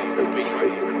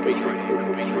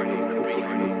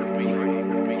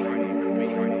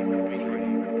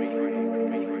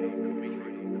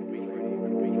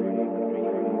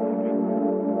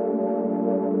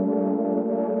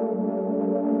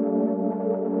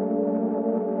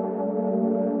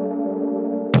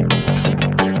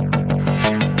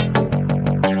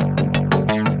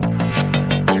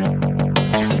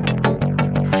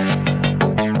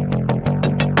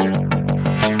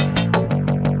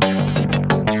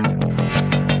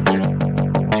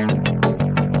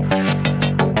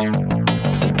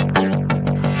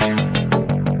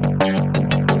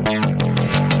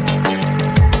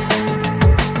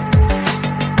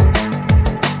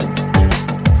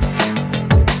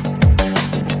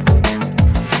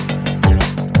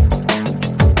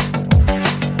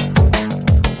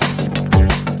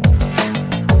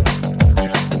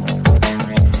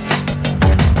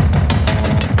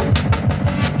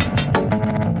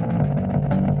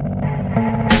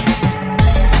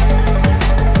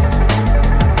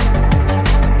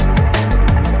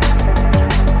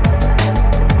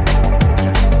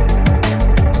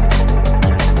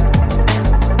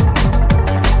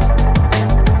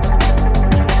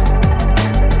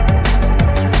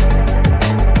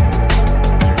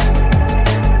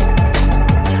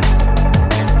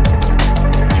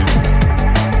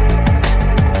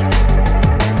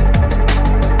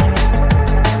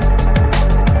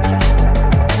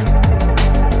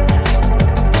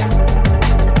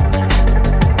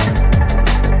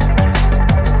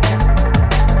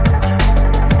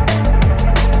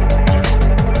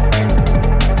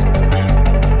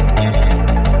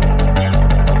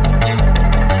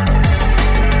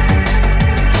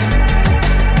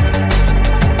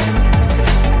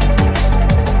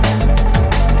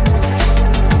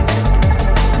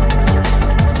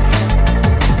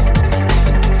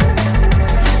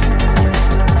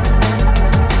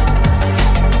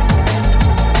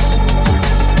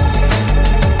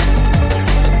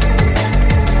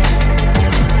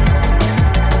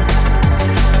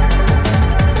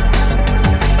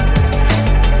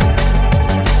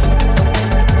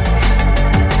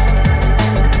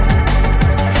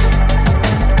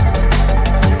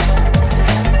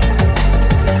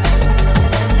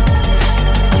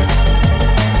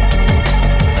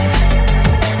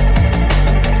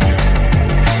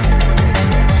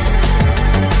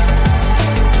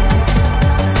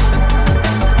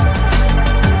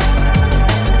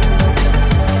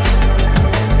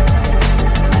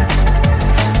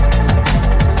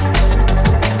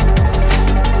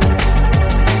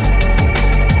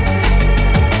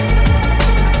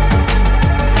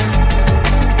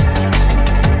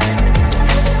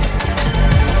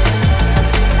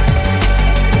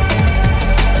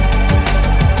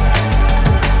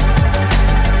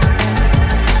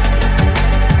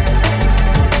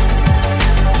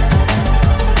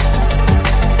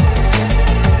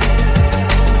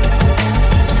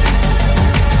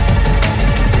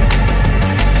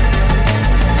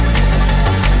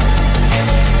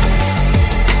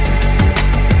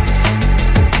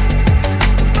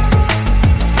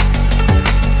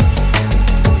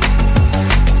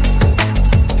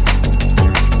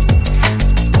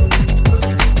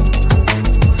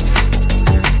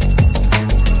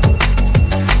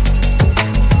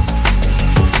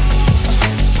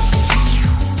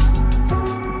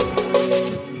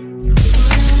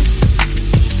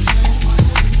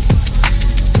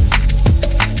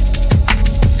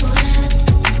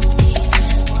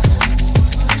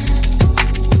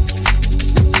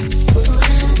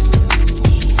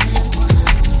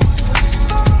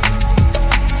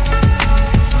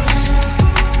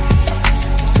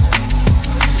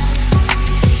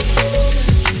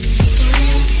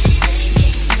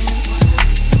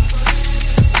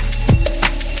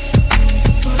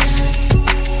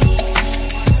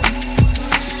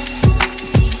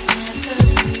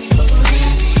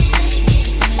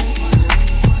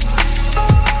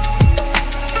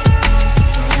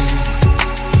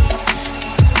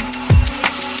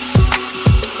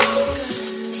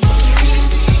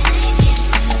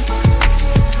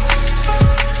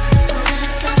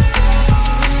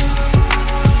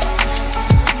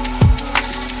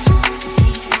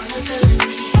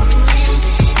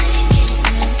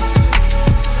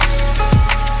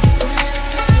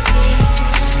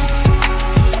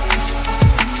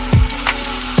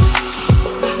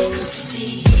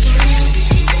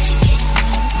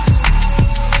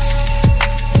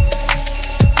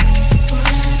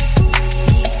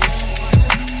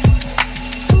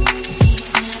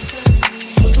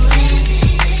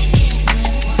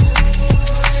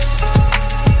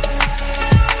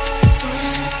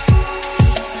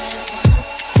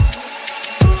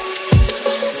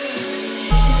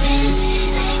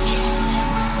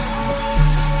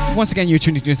 Once again, you're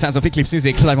tuned into the sounds of Eclipse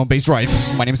Music live on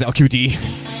BASSDRIVE. My name is LQD.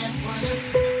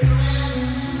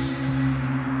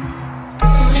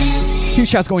 Huge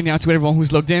shouts going out to everyone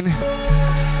who's logged in.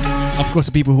 Of course,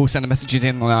 the people who send the messages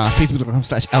in on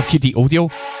Facebook.com/LQD Audio.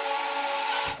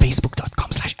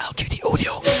 Facebook.com/LQD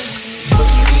Audio.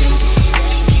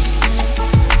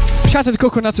 Shout out to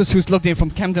Coconutters who's logged in from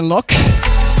Camden Lock.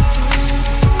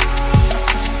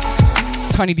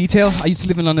 Tiny detail, I used to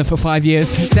live in London for 5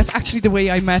 years. That's actually the way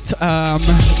I met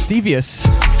Devious,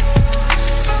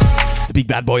 the big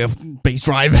bad boy of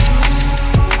BASSDRIVE.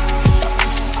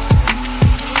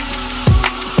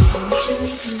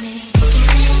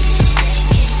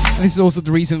 And this is also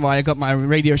the reason why I got my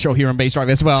radio show here on BASSDRIVE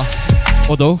as well.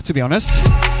 Although, to be honest,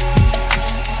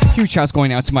 huge shouts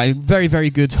going out to my very, very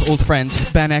good old friend,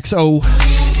 Ben XO.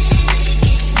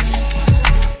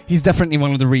 He's definitely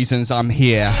one of the reasons I'm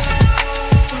here.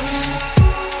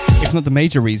 If not the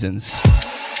major reasons.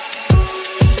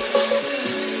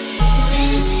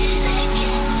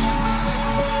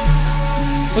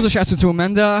 Also, shout out to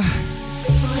Amanda.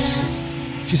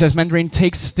 She says Mandarin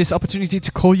takes this opportunity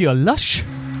to call you a lush.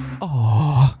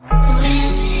 Oh.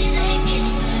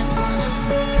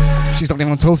 She's logged in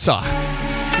on Tulsa.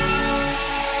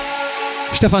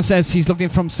 Stefan says he's logged in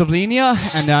from Slovenia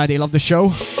and they love the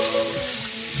show.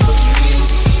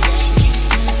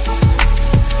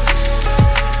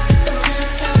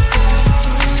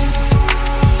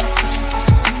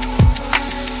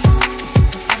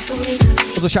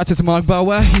 Also, shout out to Mark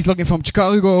Bauer. He's logging from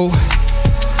Chicago.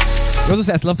 He also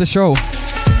says, love the show.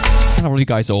 How are you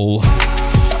guys all?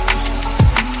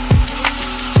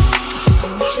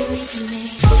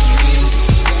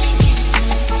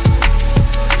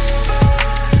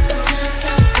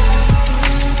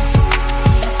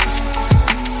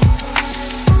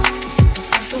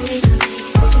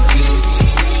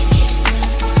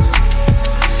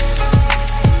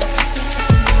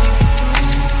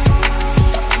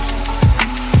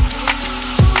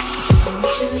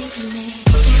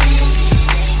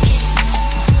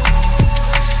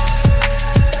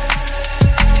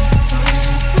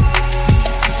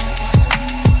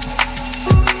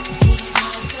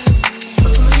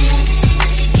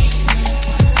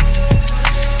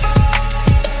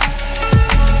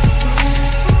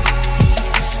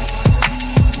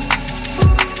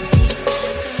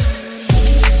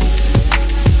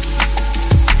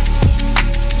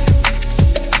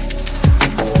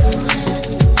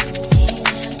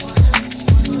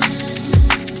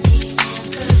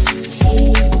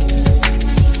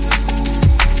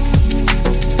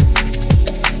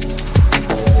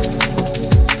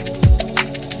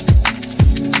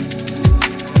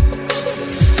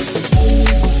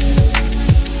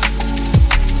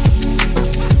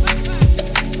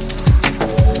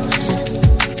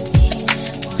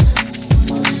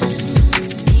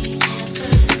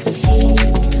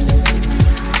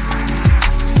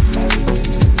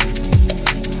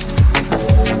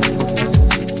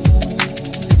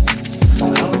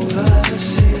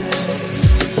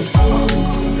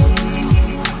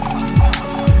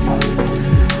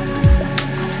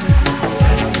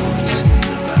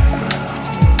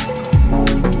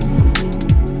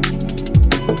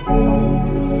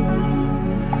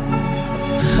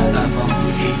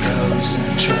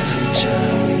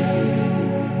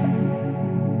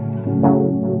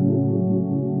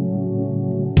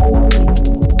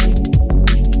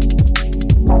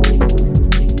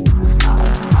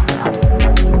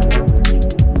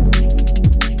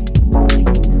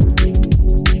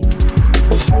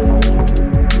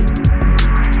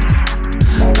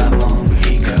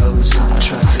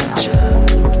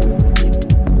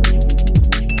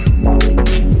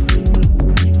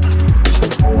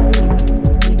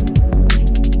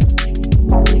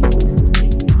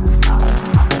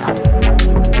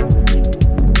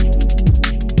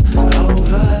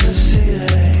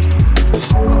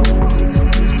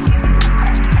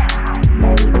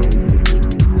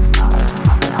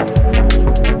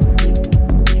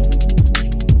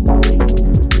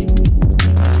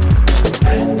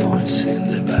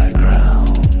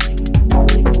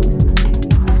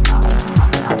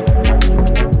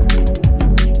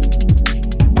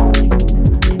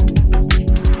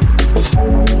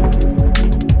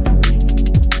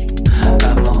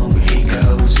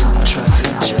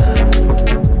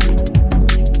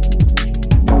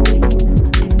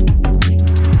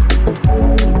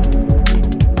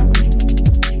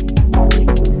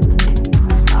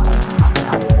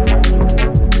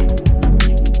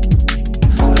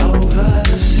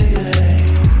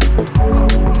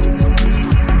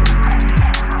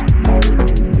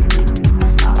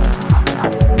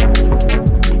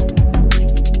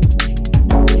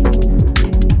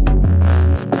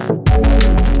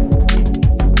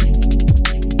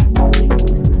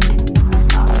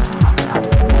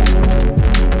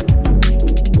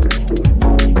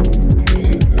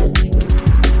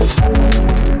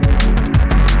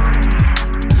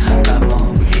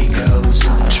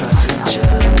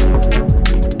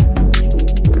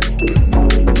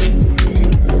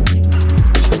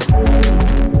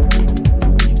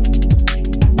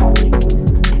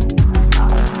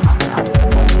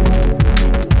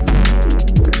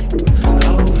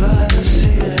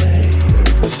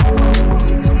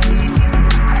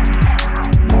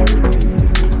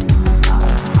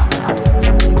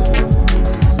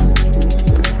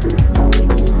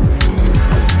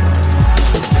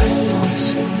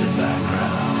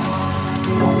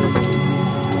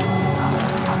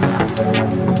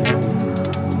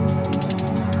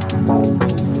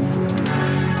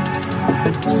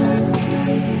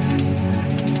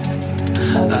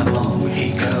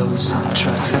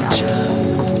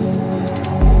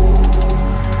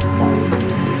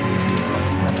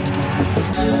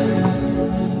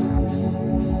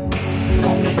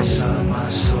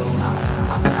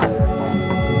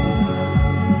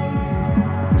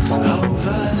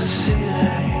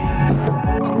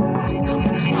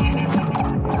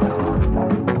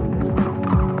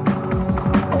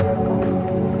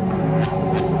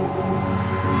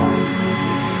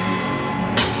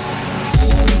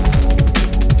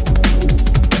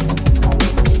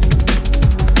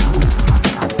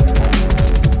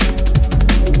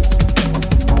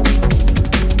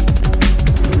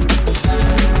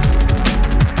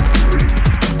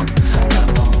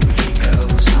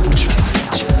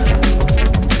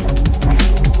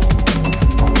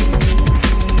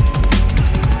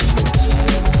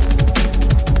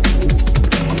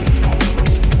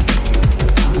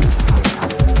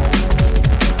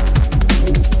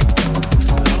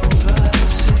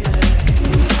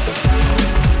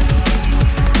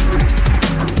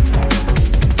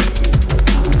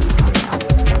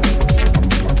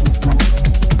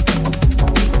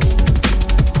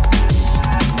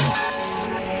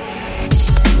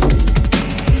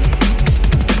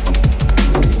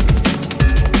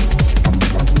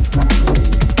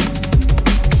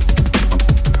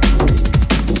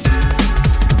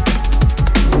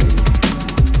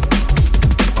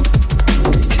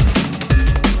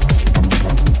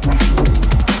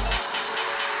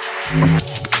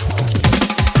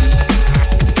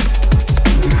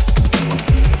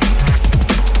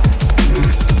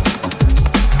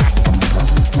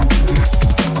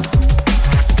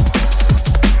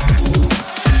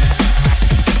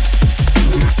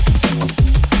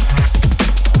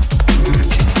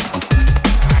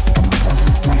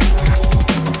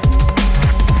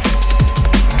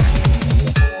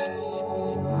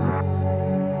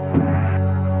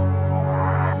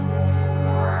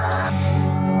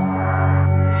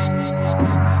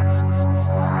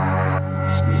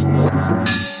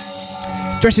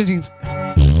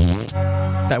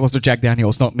 That was the Jack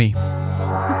Daniels, not me.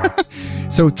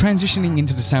 So transitioning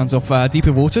into the sounds of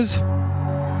Deeper Waters.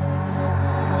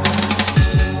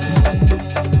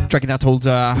 Track that called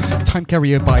Time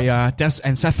Carrier by Des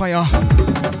and Sapphire.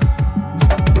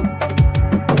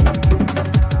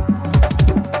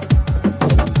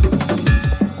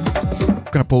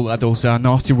 Gonna pull those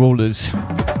nasty rollers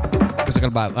because I got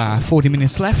about 40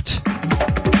 minutes left.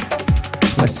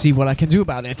 So let's see what I can do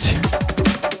about it.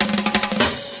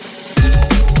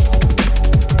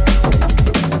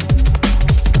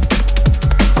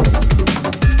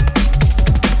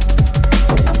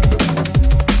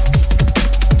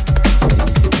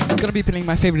 Gonna be playing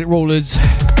my favorite rollers.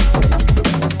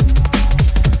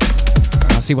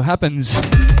 I'll see what happens.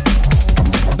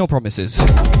 No promises.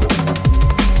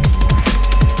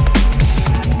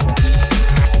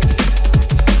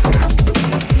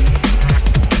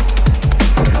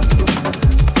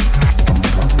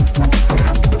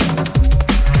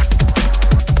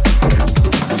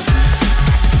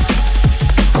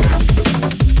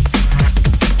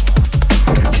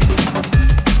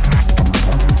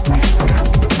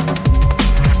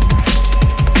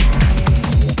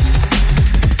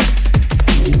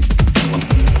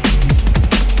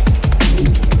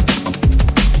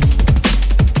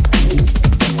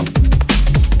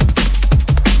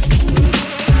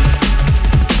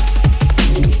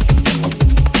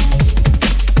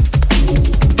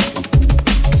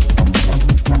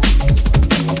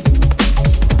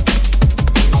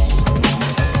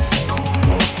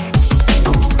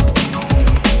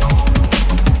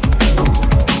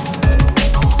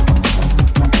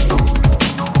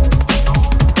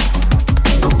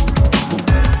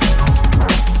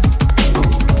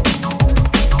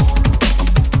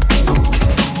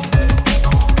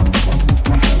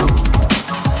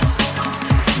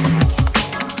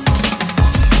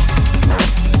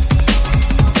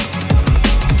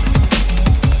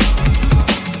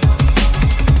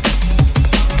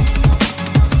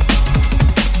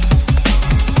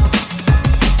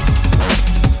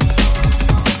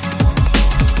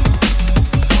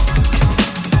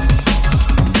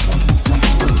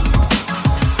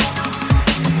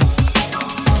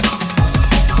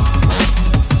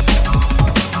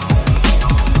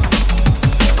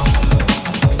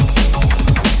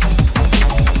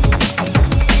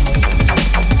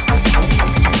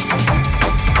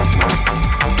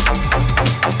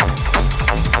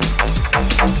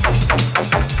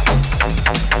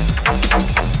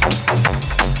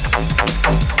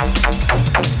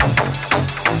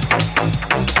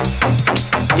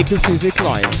 exclusive music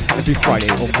live every Friday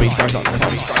on BASSDRIVE.com.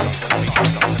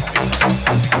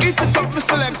 It's a top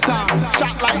selection.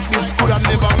 Shot like this could have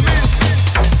never missed.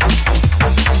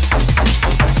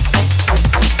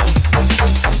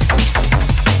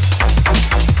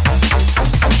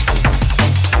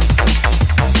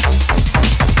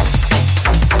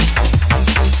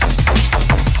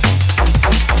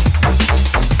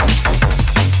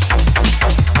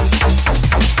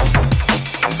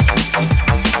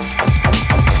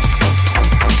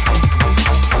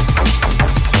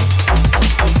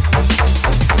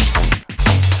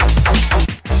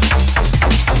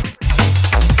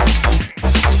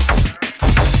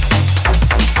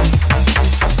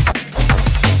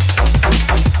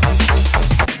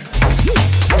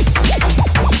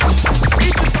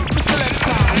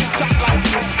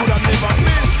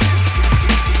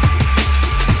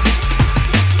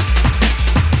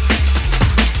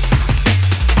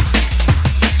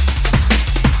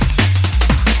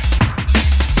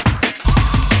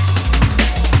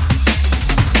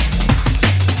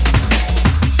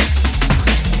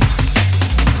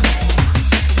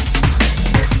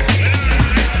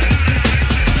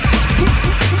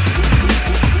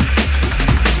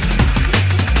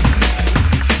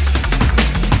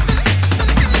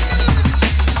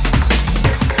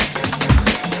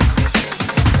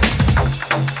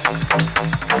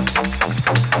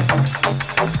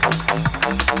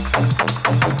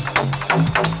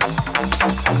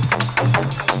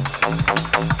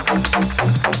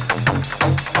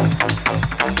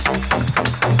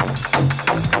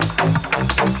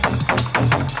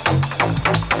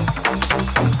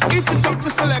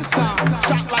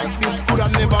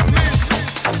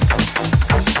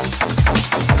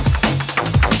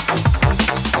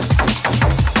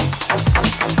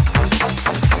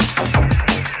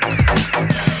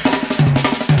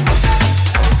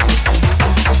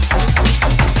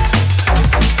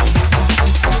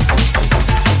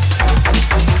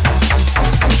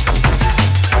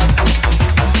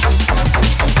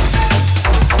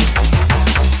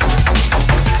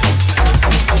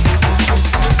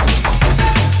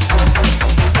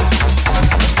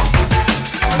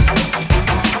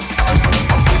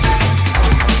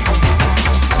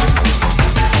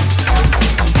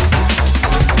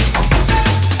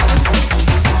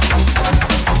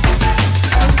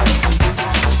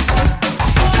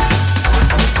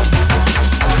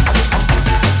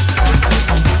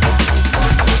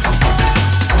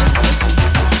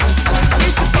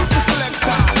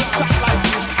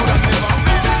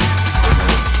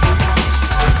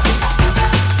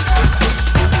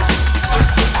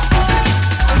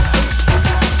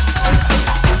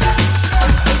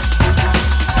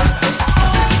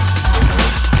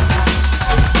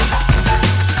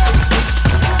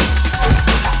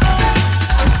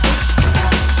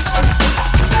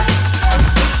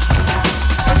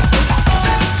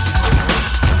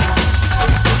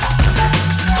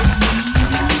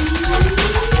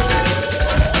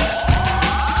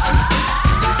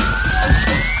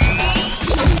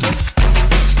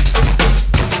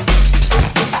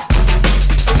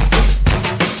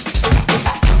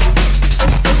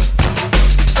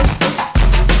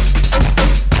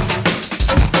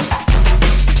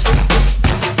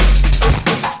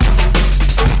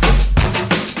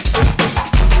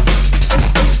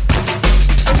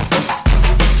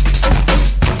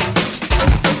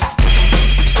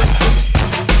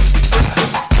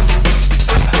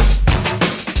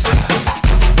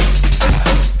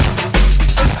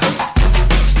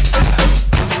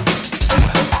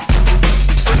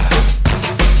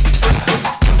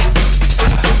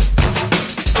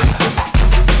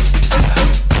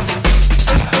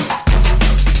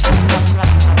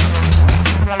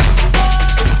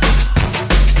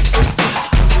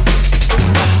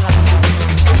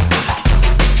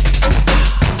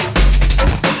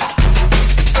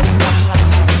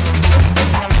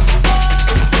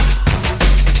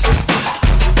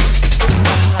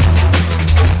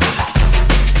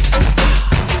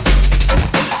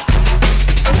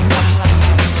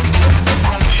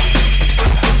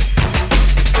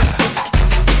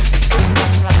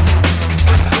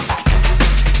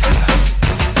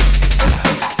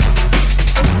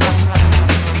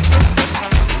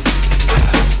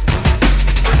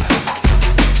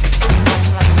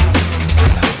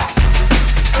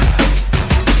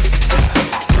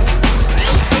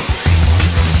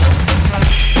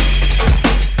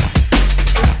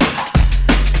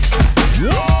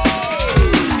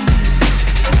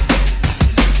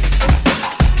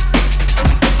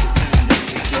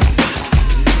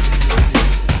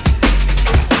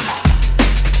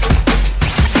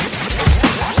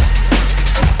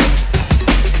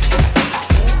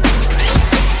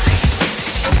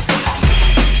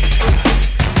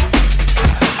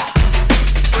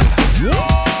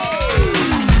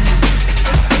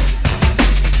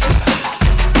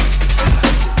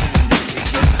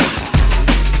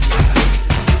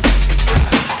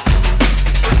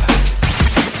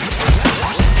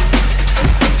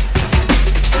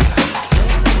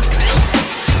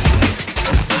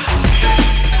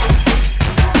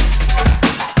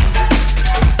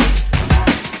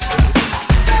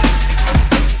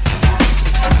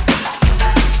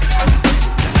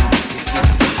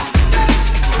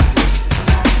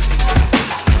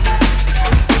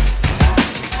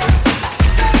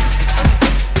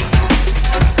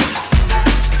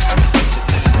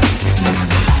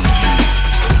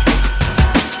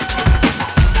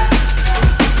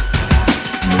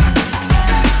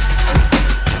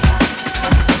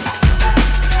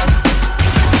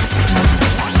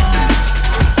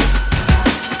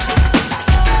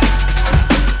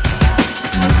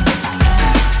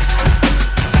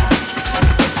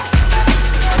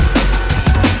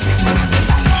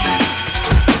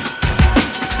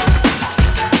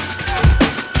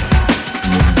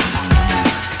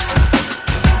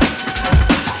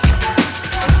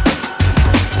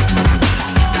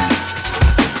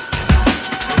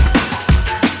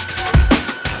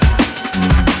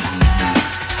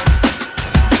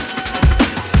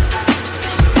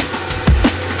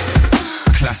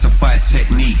 Classified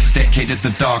techniques, decade of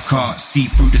the dark arts. See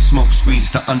through the smoke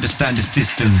screens to understand the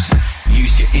systems.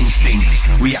 Use your instincts,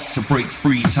 react to break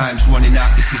free. Time's running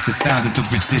out, this is the sound of the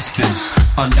resistance.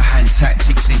 Underhand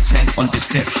tactics, intent on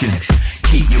deception.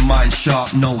 Keep your mind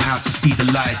sharp, know how to see the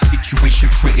lies. Situation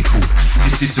critical,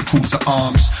 this is the cause of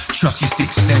arms. Trust your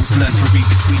sixth sense, learn to read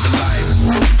between the lines.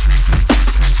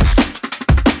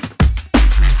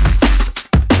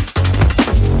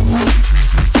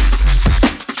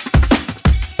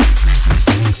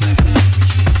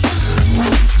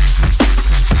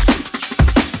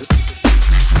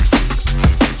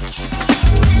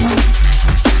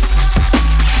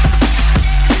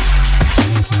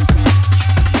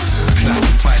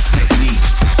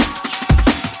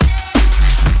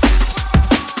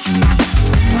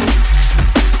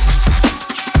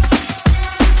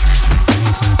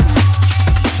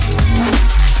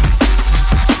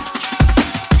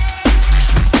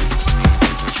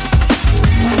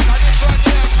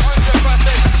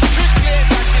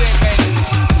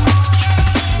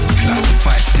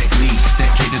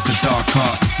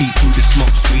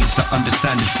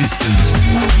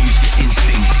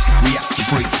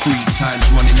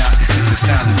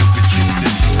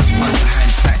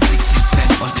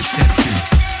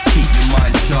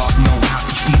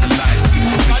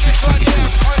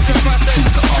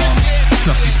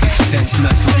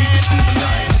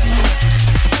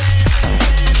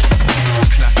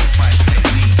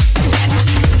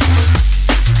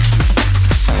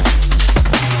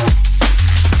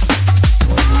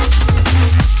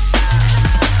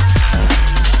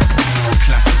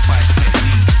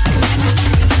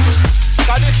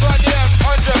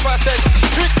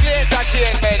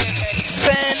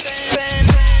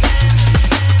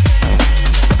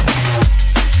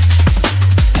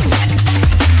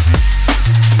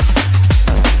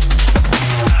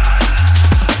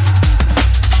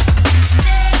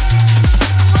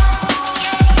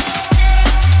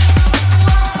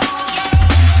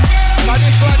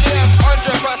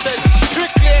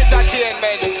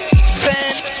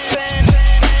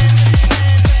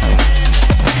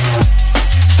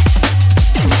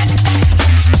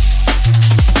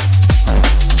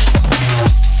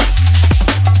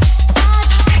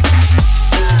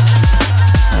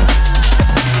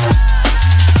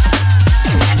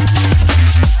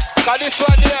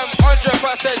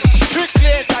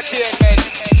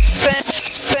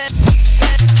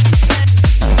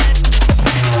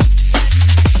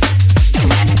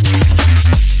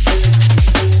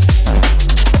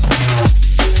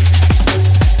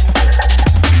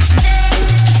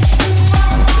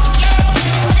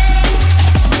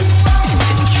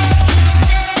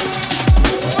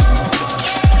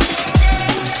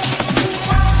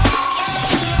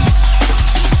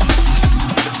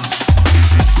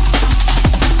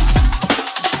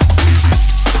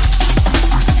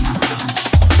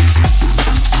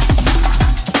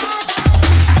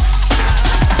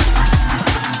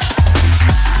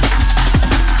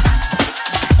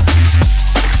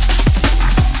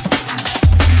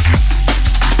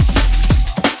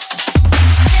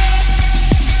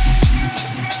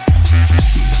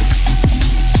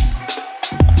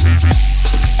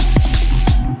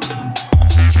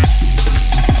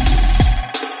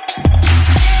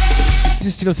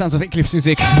 Still sounds of Eclipse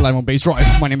music, live on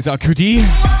BASSDRIVE. My name is LQD.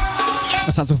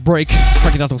 The sounds of break,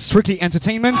 tracking out of strictly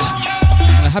entertainment.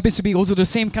 And it happens to be also the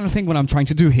same kind of thing what I'm trying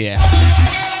to do here.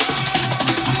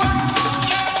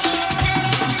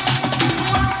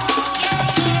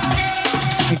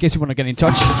 In case you want to get in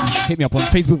touch, hit me up on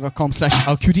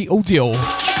facebook.com/LQDaudio.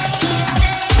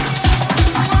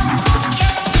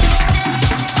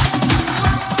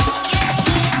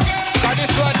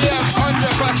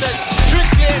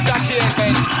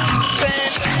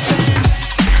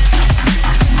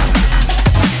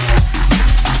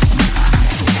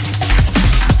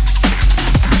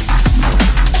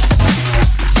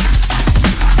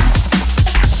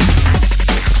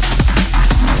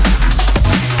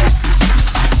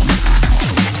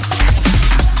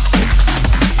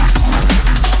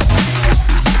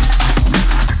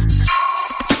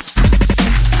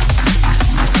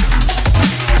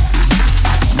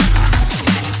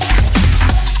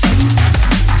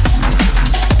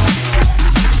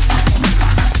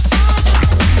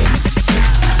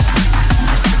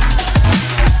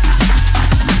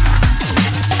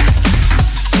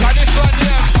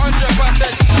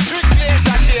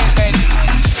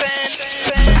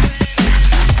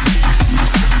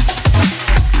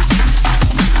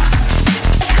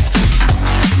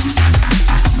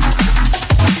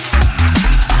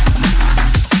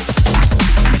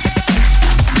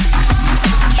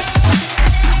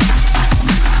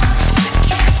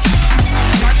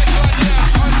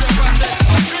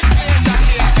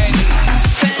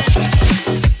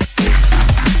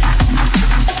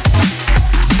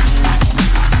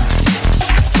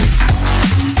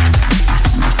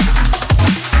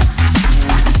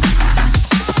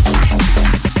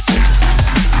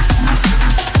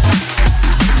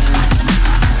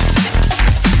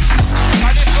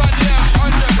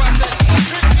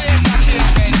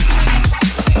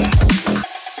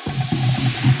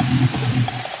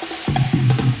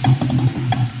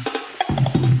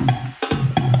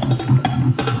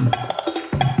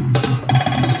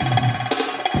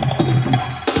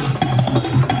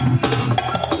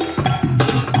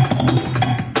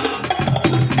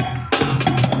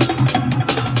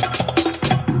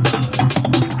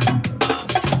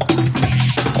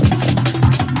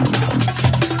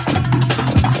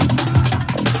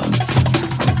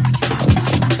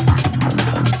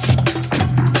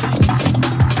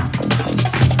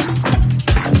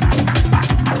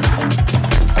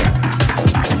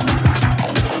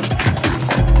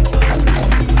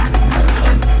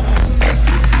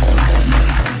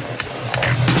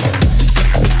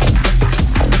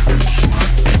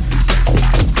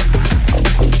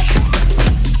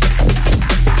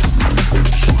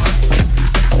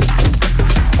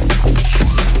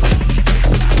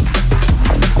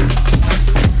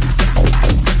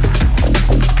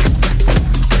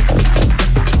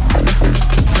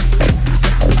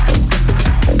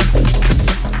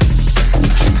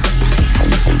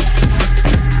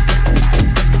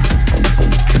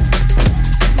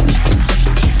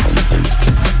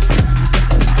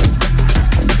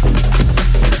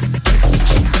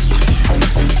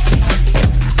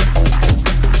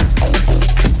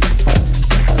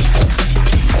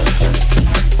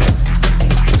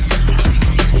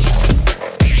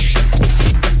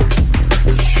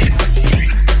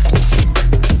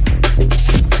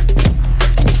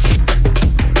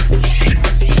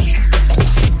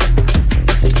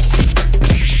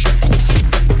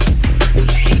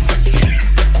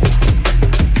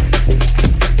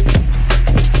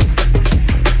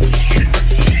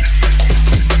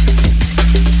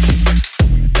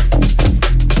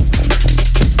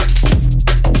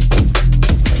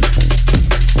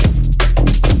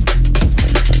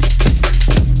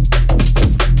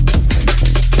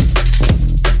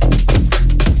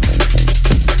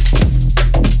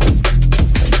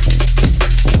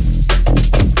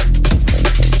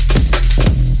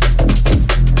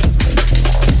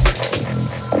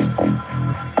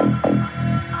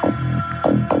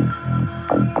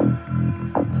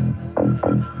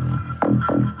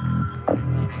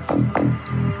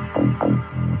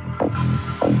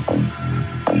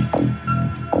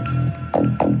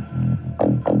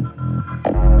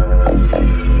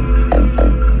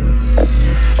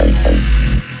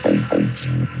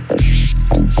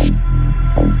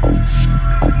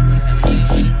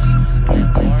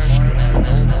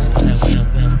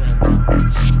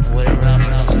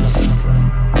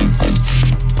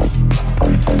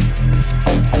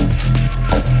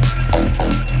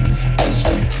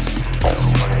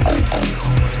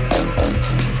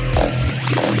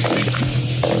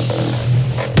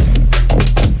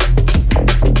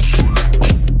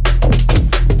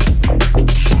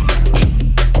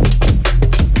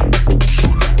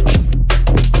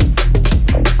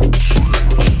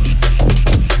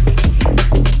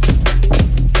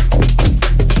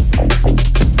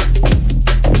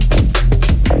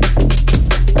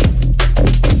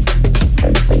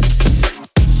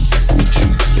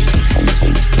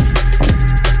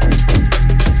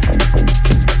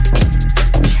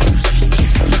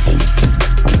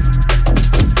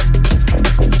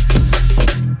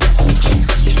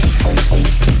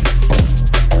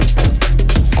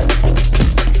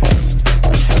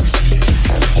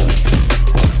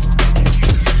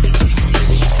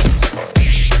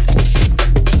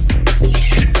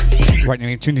 Right now,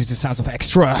 you're tuned into the sounds of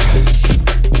Extra.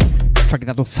 Tracking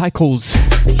out those cycles.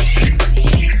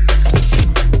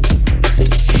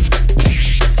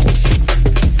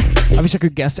 I wish I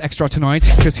could guess Extra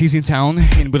tonight, because he's in town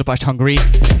in Budapest, Hungary.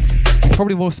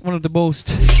 Probably one of the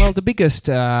most, well, the biggest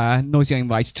Noisia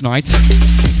invites tonight.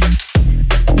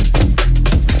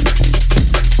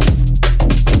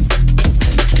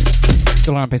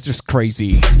 The lineup is just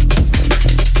crazy.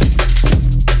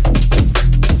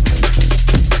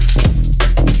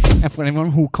 And for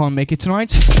anyone who can't make it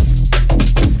tonight,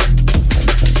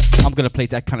 I'm gonna play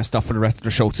that kind of stuff for the rest of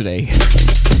the show today.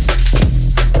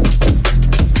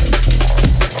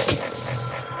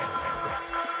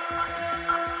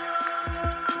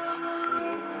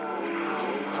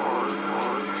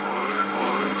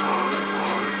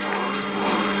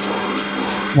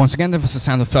 Once again, there was the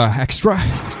sound of Extra,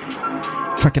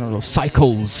 tracking a little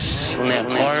cycles.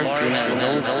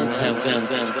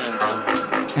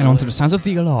 And onto the sounds of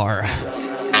the DLR.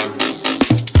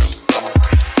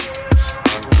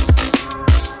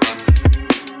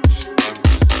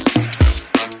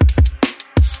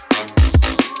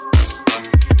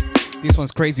 This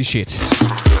one's crazy shit.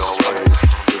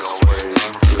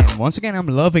 And once again, I'm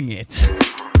loving it.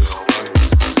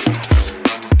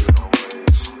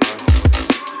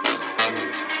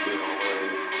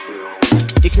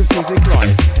 ECLIPS Music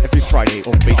Live every Friday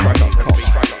on BASSDRIVE.com.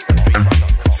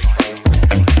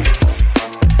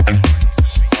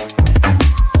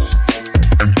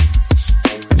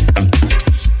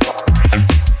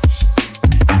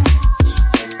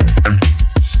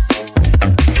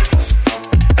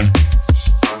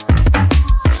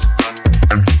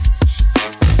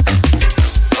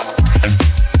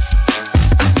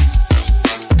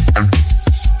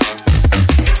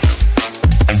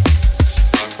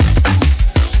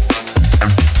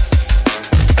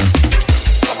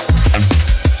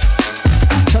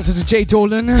 Jay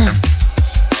Dolan.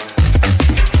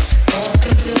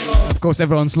 Of course,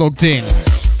 everyone's logged in.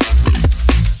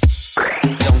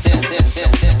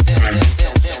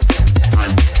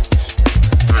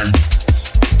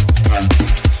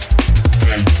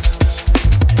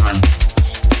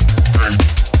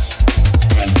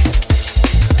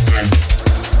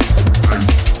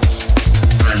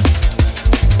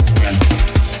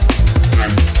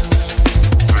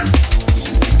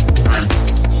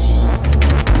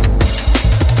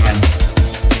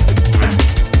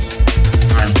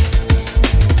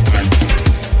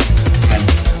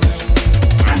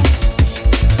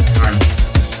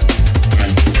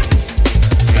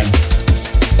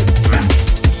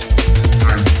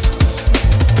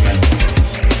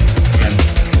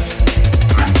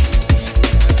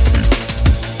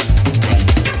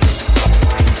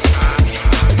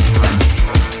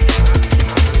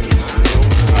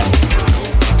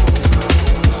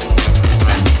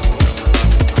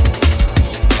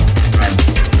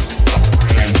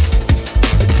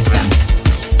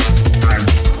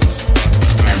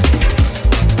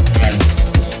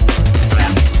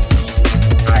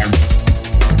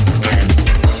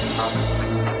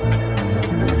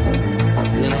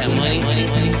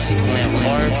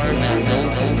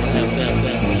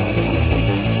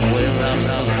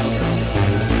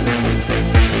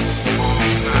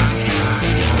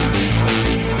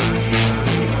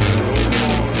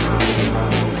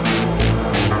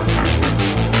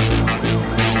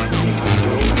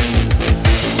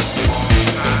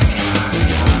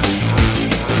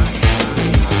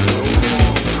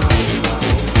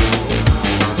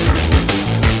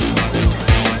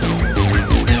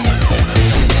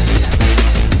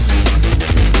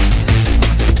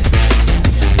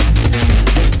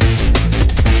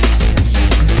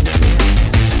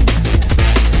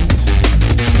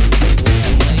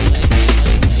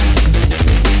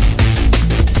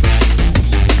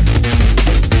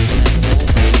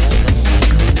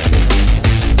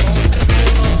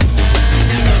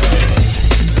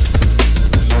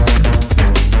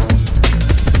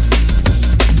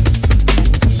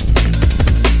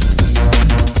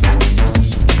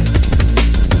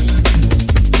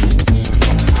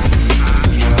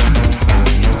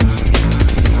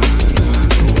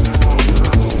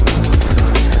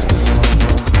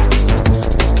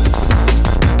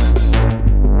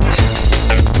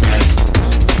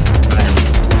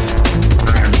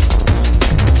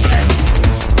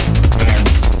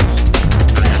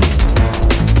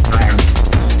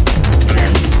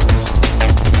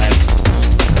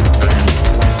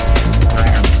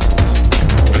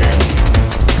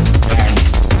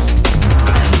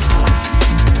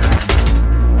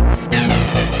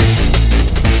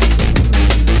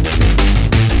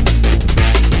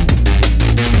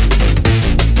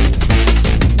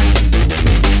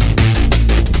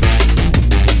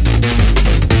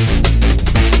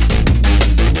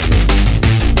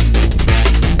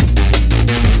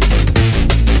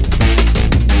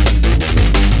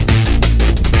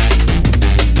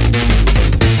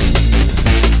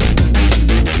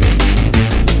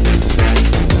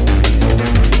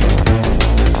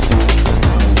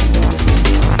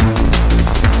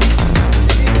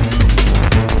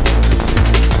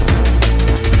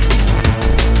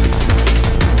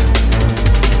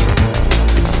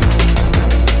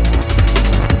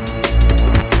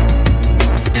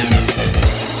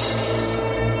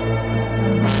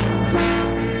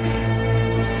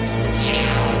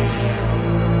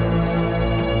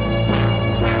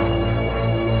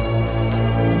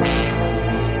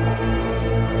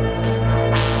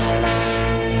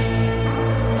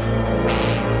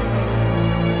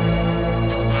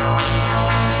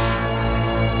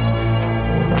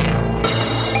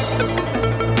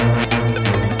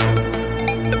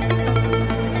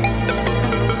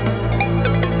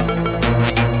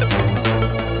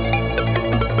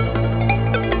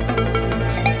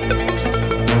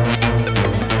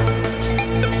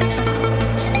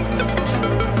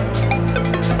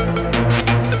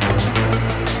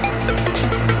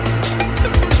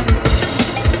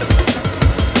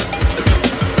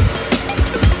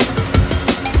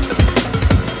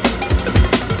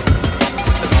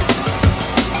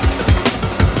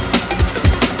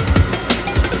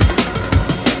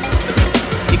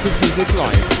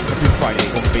 live every Friday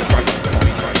on BASSDRIVE.com.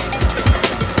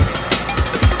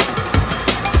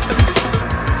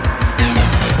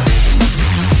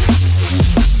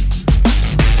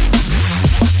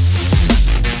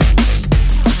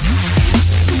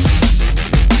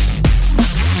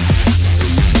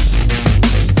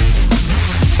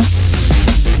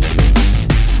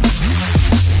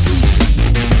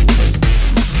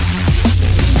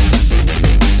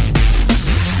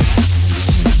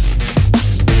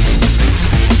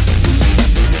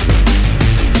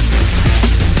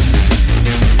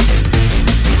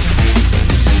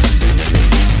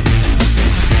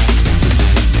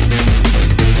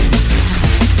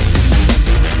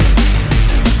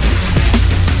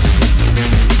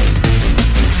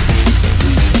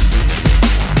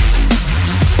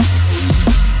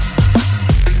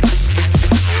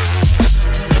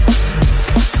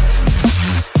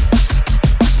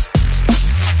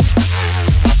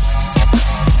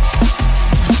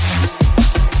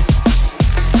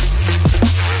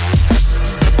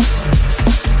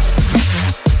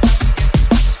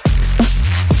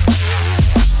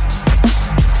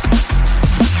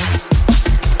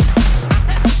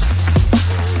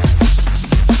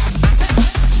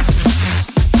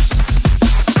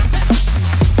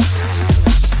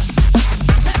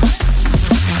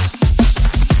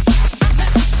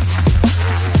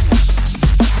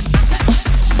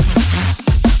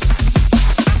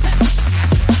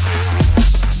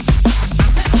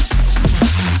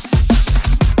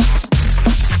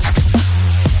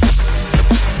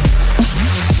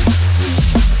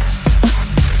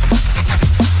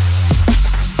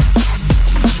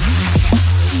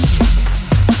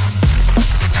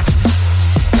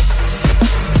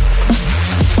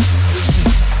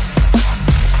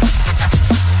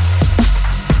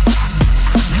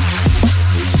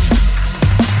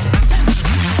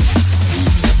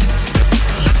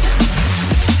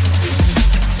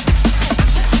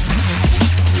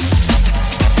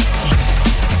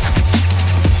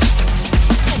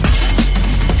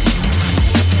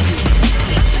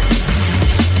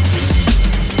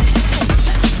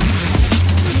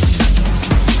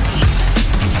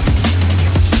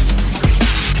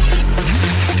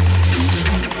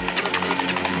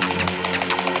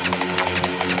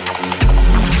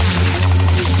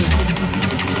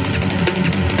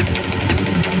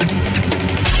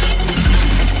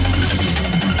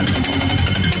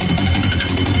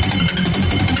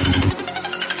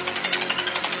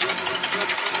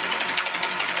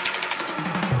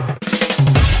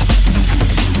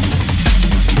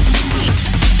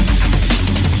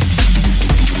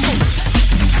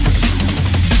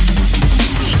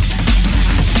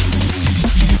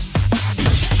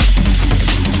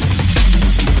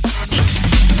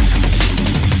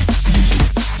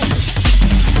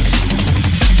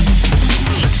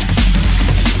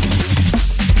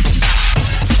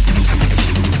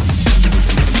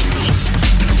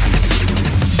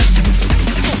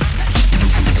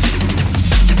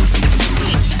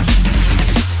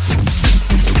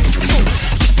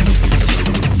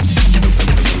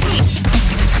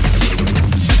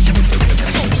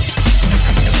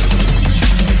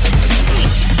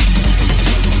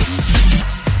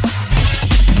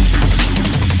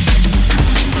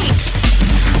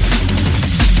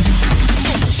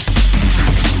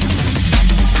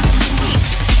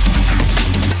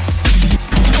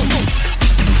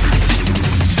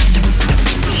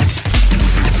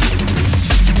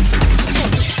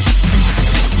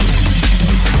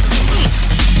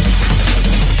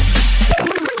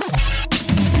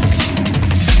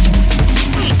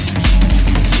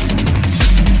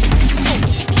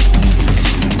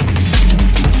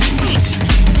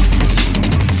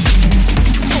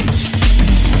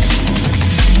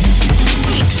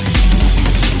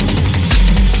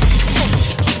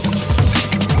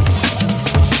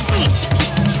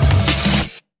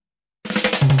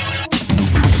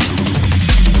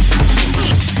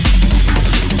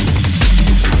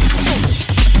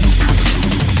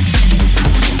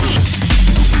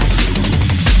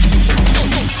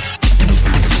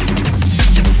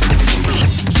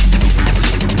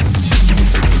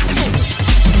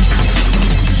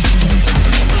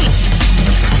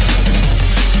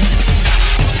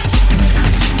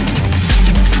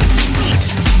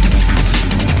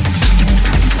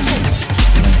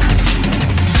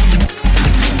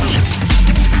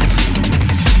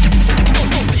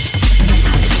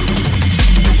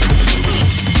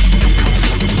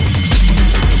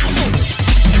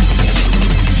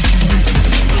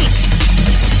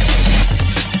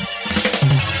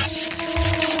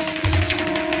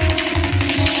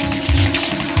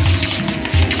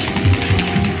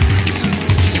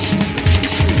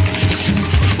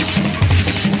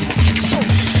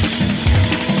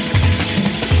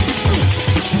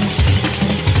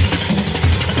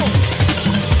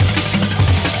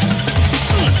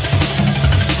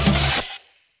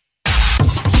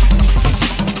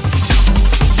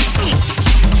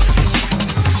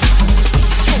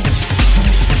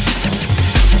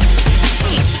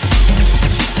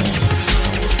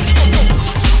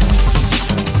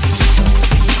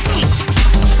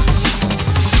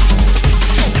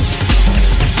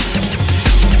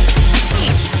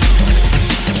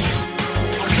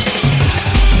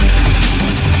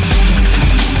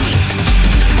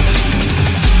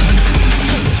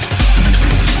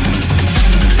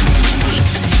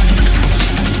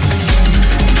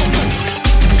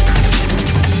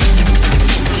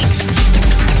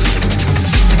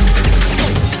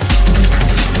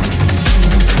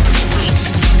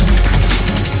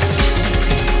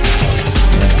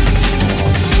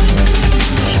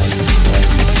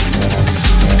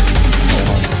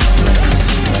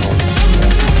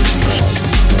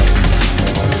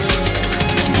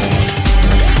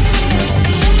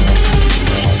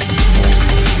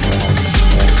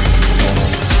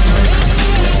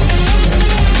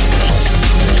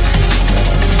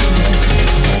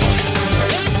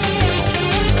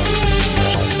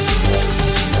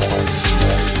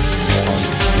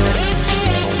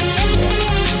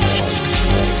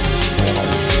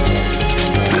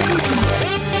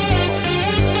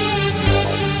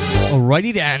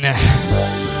 Alrighty then.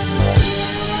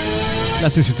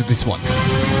 Let's listen to this one.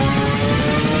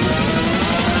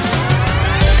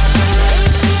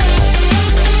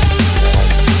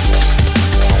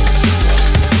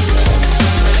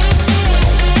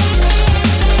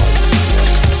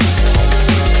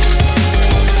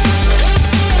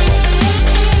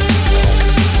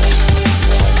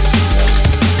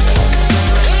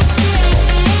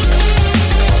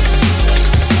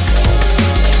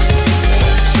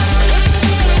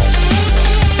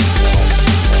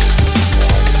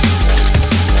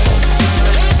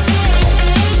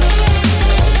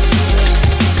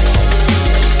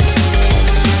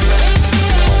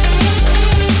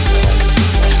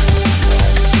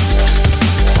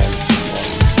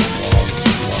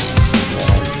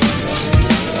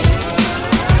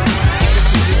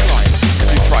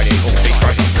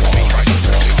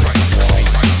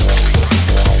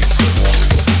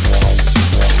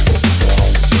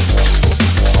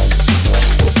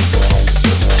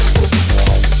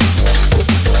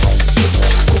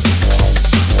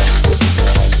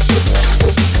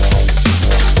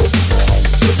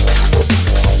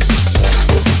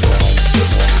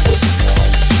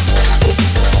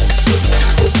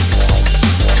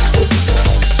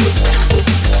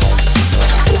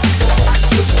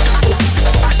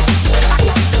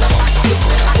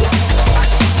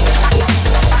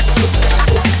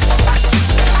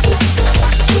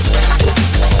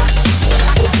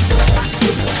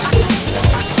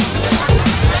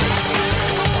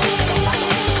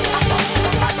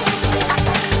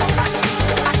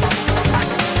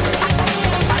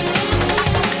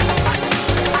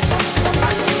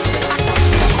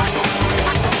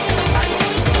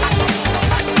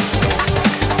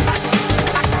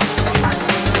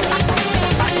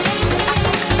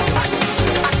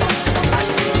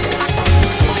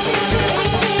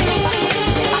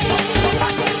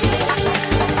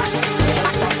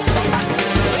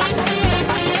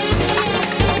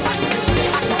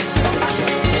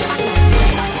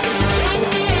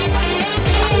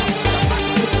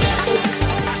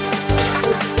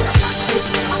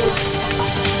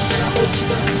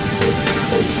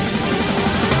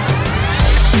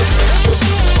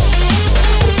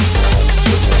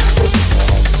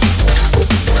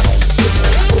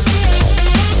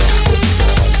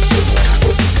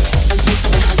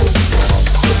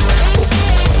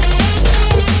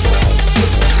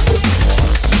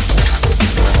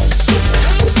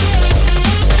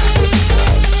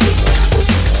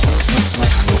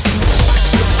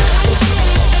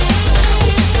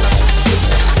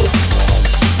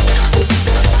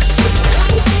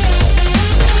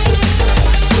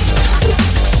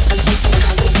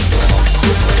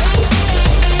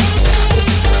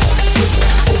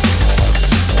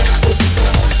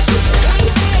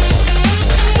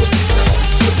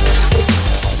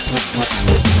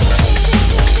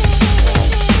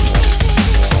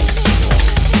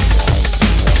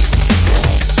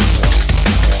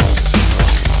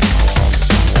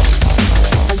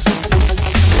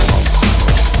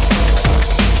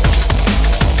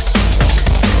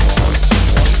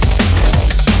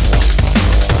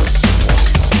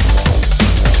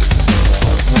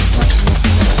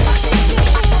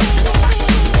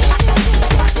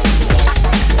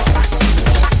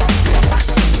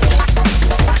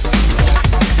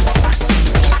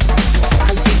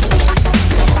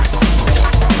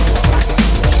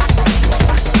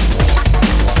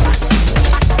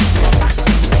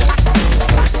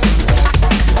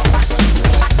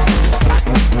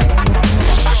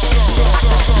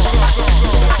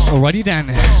 Alrighty then.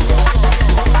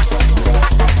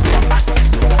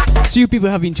 So you people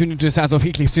have been tuning to the sounds of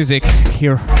Eclipse Music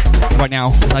here right now,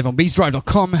 live on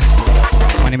BASSDRIVE.com.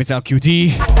 My name is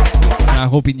LQD, and I'm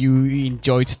hoping you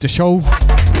enjoyed the show.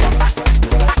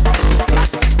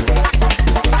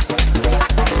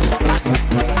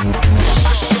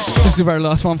 This is the very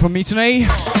last one from me today.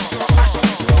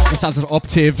 The sounds of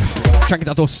Optiv, tracking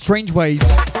out those strange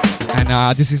ways.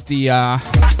 And this is the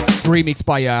remix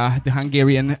by the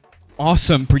Hungarian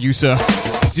awesome producer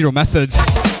Zero Method.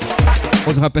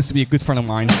 Also happens to be a good friend of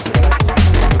mine.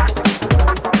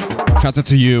 Shout out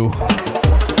to you.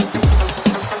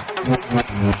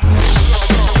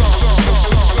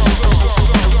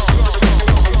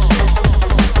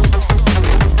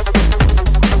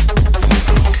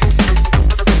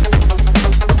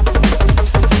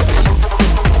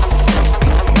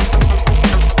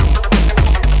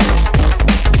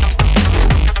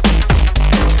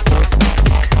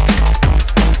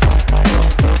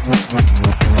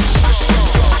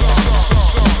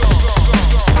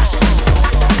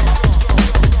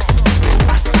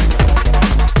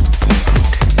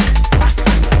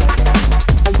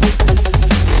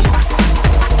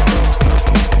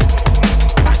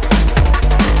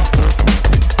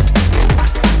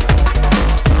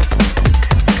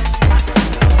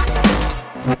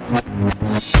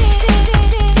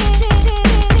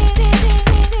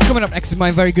 my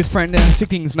very good friend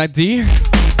Sickings Matt D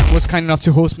was kind enough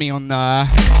to host me on the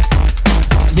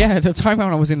time when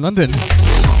I was in London.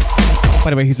 By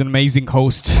the way, he's an amazing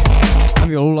host and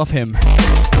we all love him.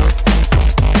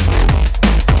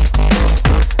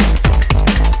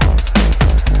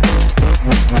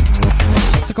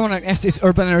 So coming on next is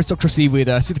Urban Aristocracy with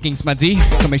City Kings Matt D.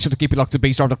 So make sure to keep it locked to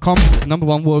BASSDRIVE.com, the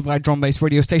 #1 worldwide drum-based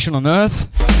radio station on earth.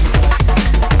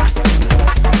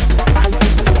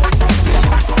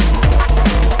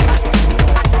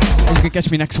 And you can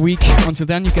catch me next week. Until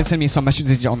then, you can send me some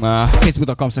messages on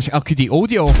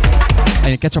facebook.com/LQDaudio,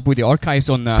 and you catch up with the archives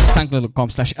on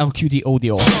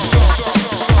soundcloud.com/LQDaudio.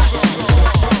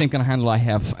 Same kind of handle I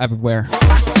have everywhere.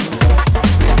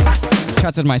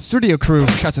 Shouts out to my studio crew,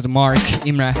 shouts out to Mark,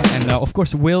 Imre, and of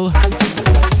course Will. And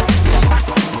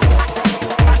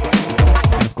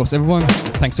of course everyone,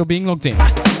 thanks for being logged in.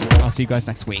 I'll see you guys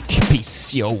next week.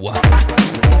 Peace, yo.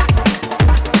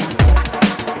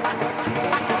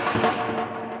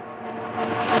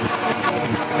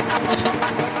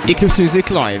 ECLIPS Music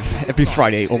live every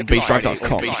Friday on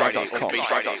BASSDRIVE.com.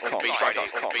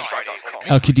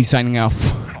 LQD signing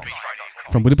off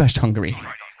from Budapest, Hungary.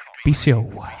 Peace,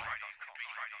 yo.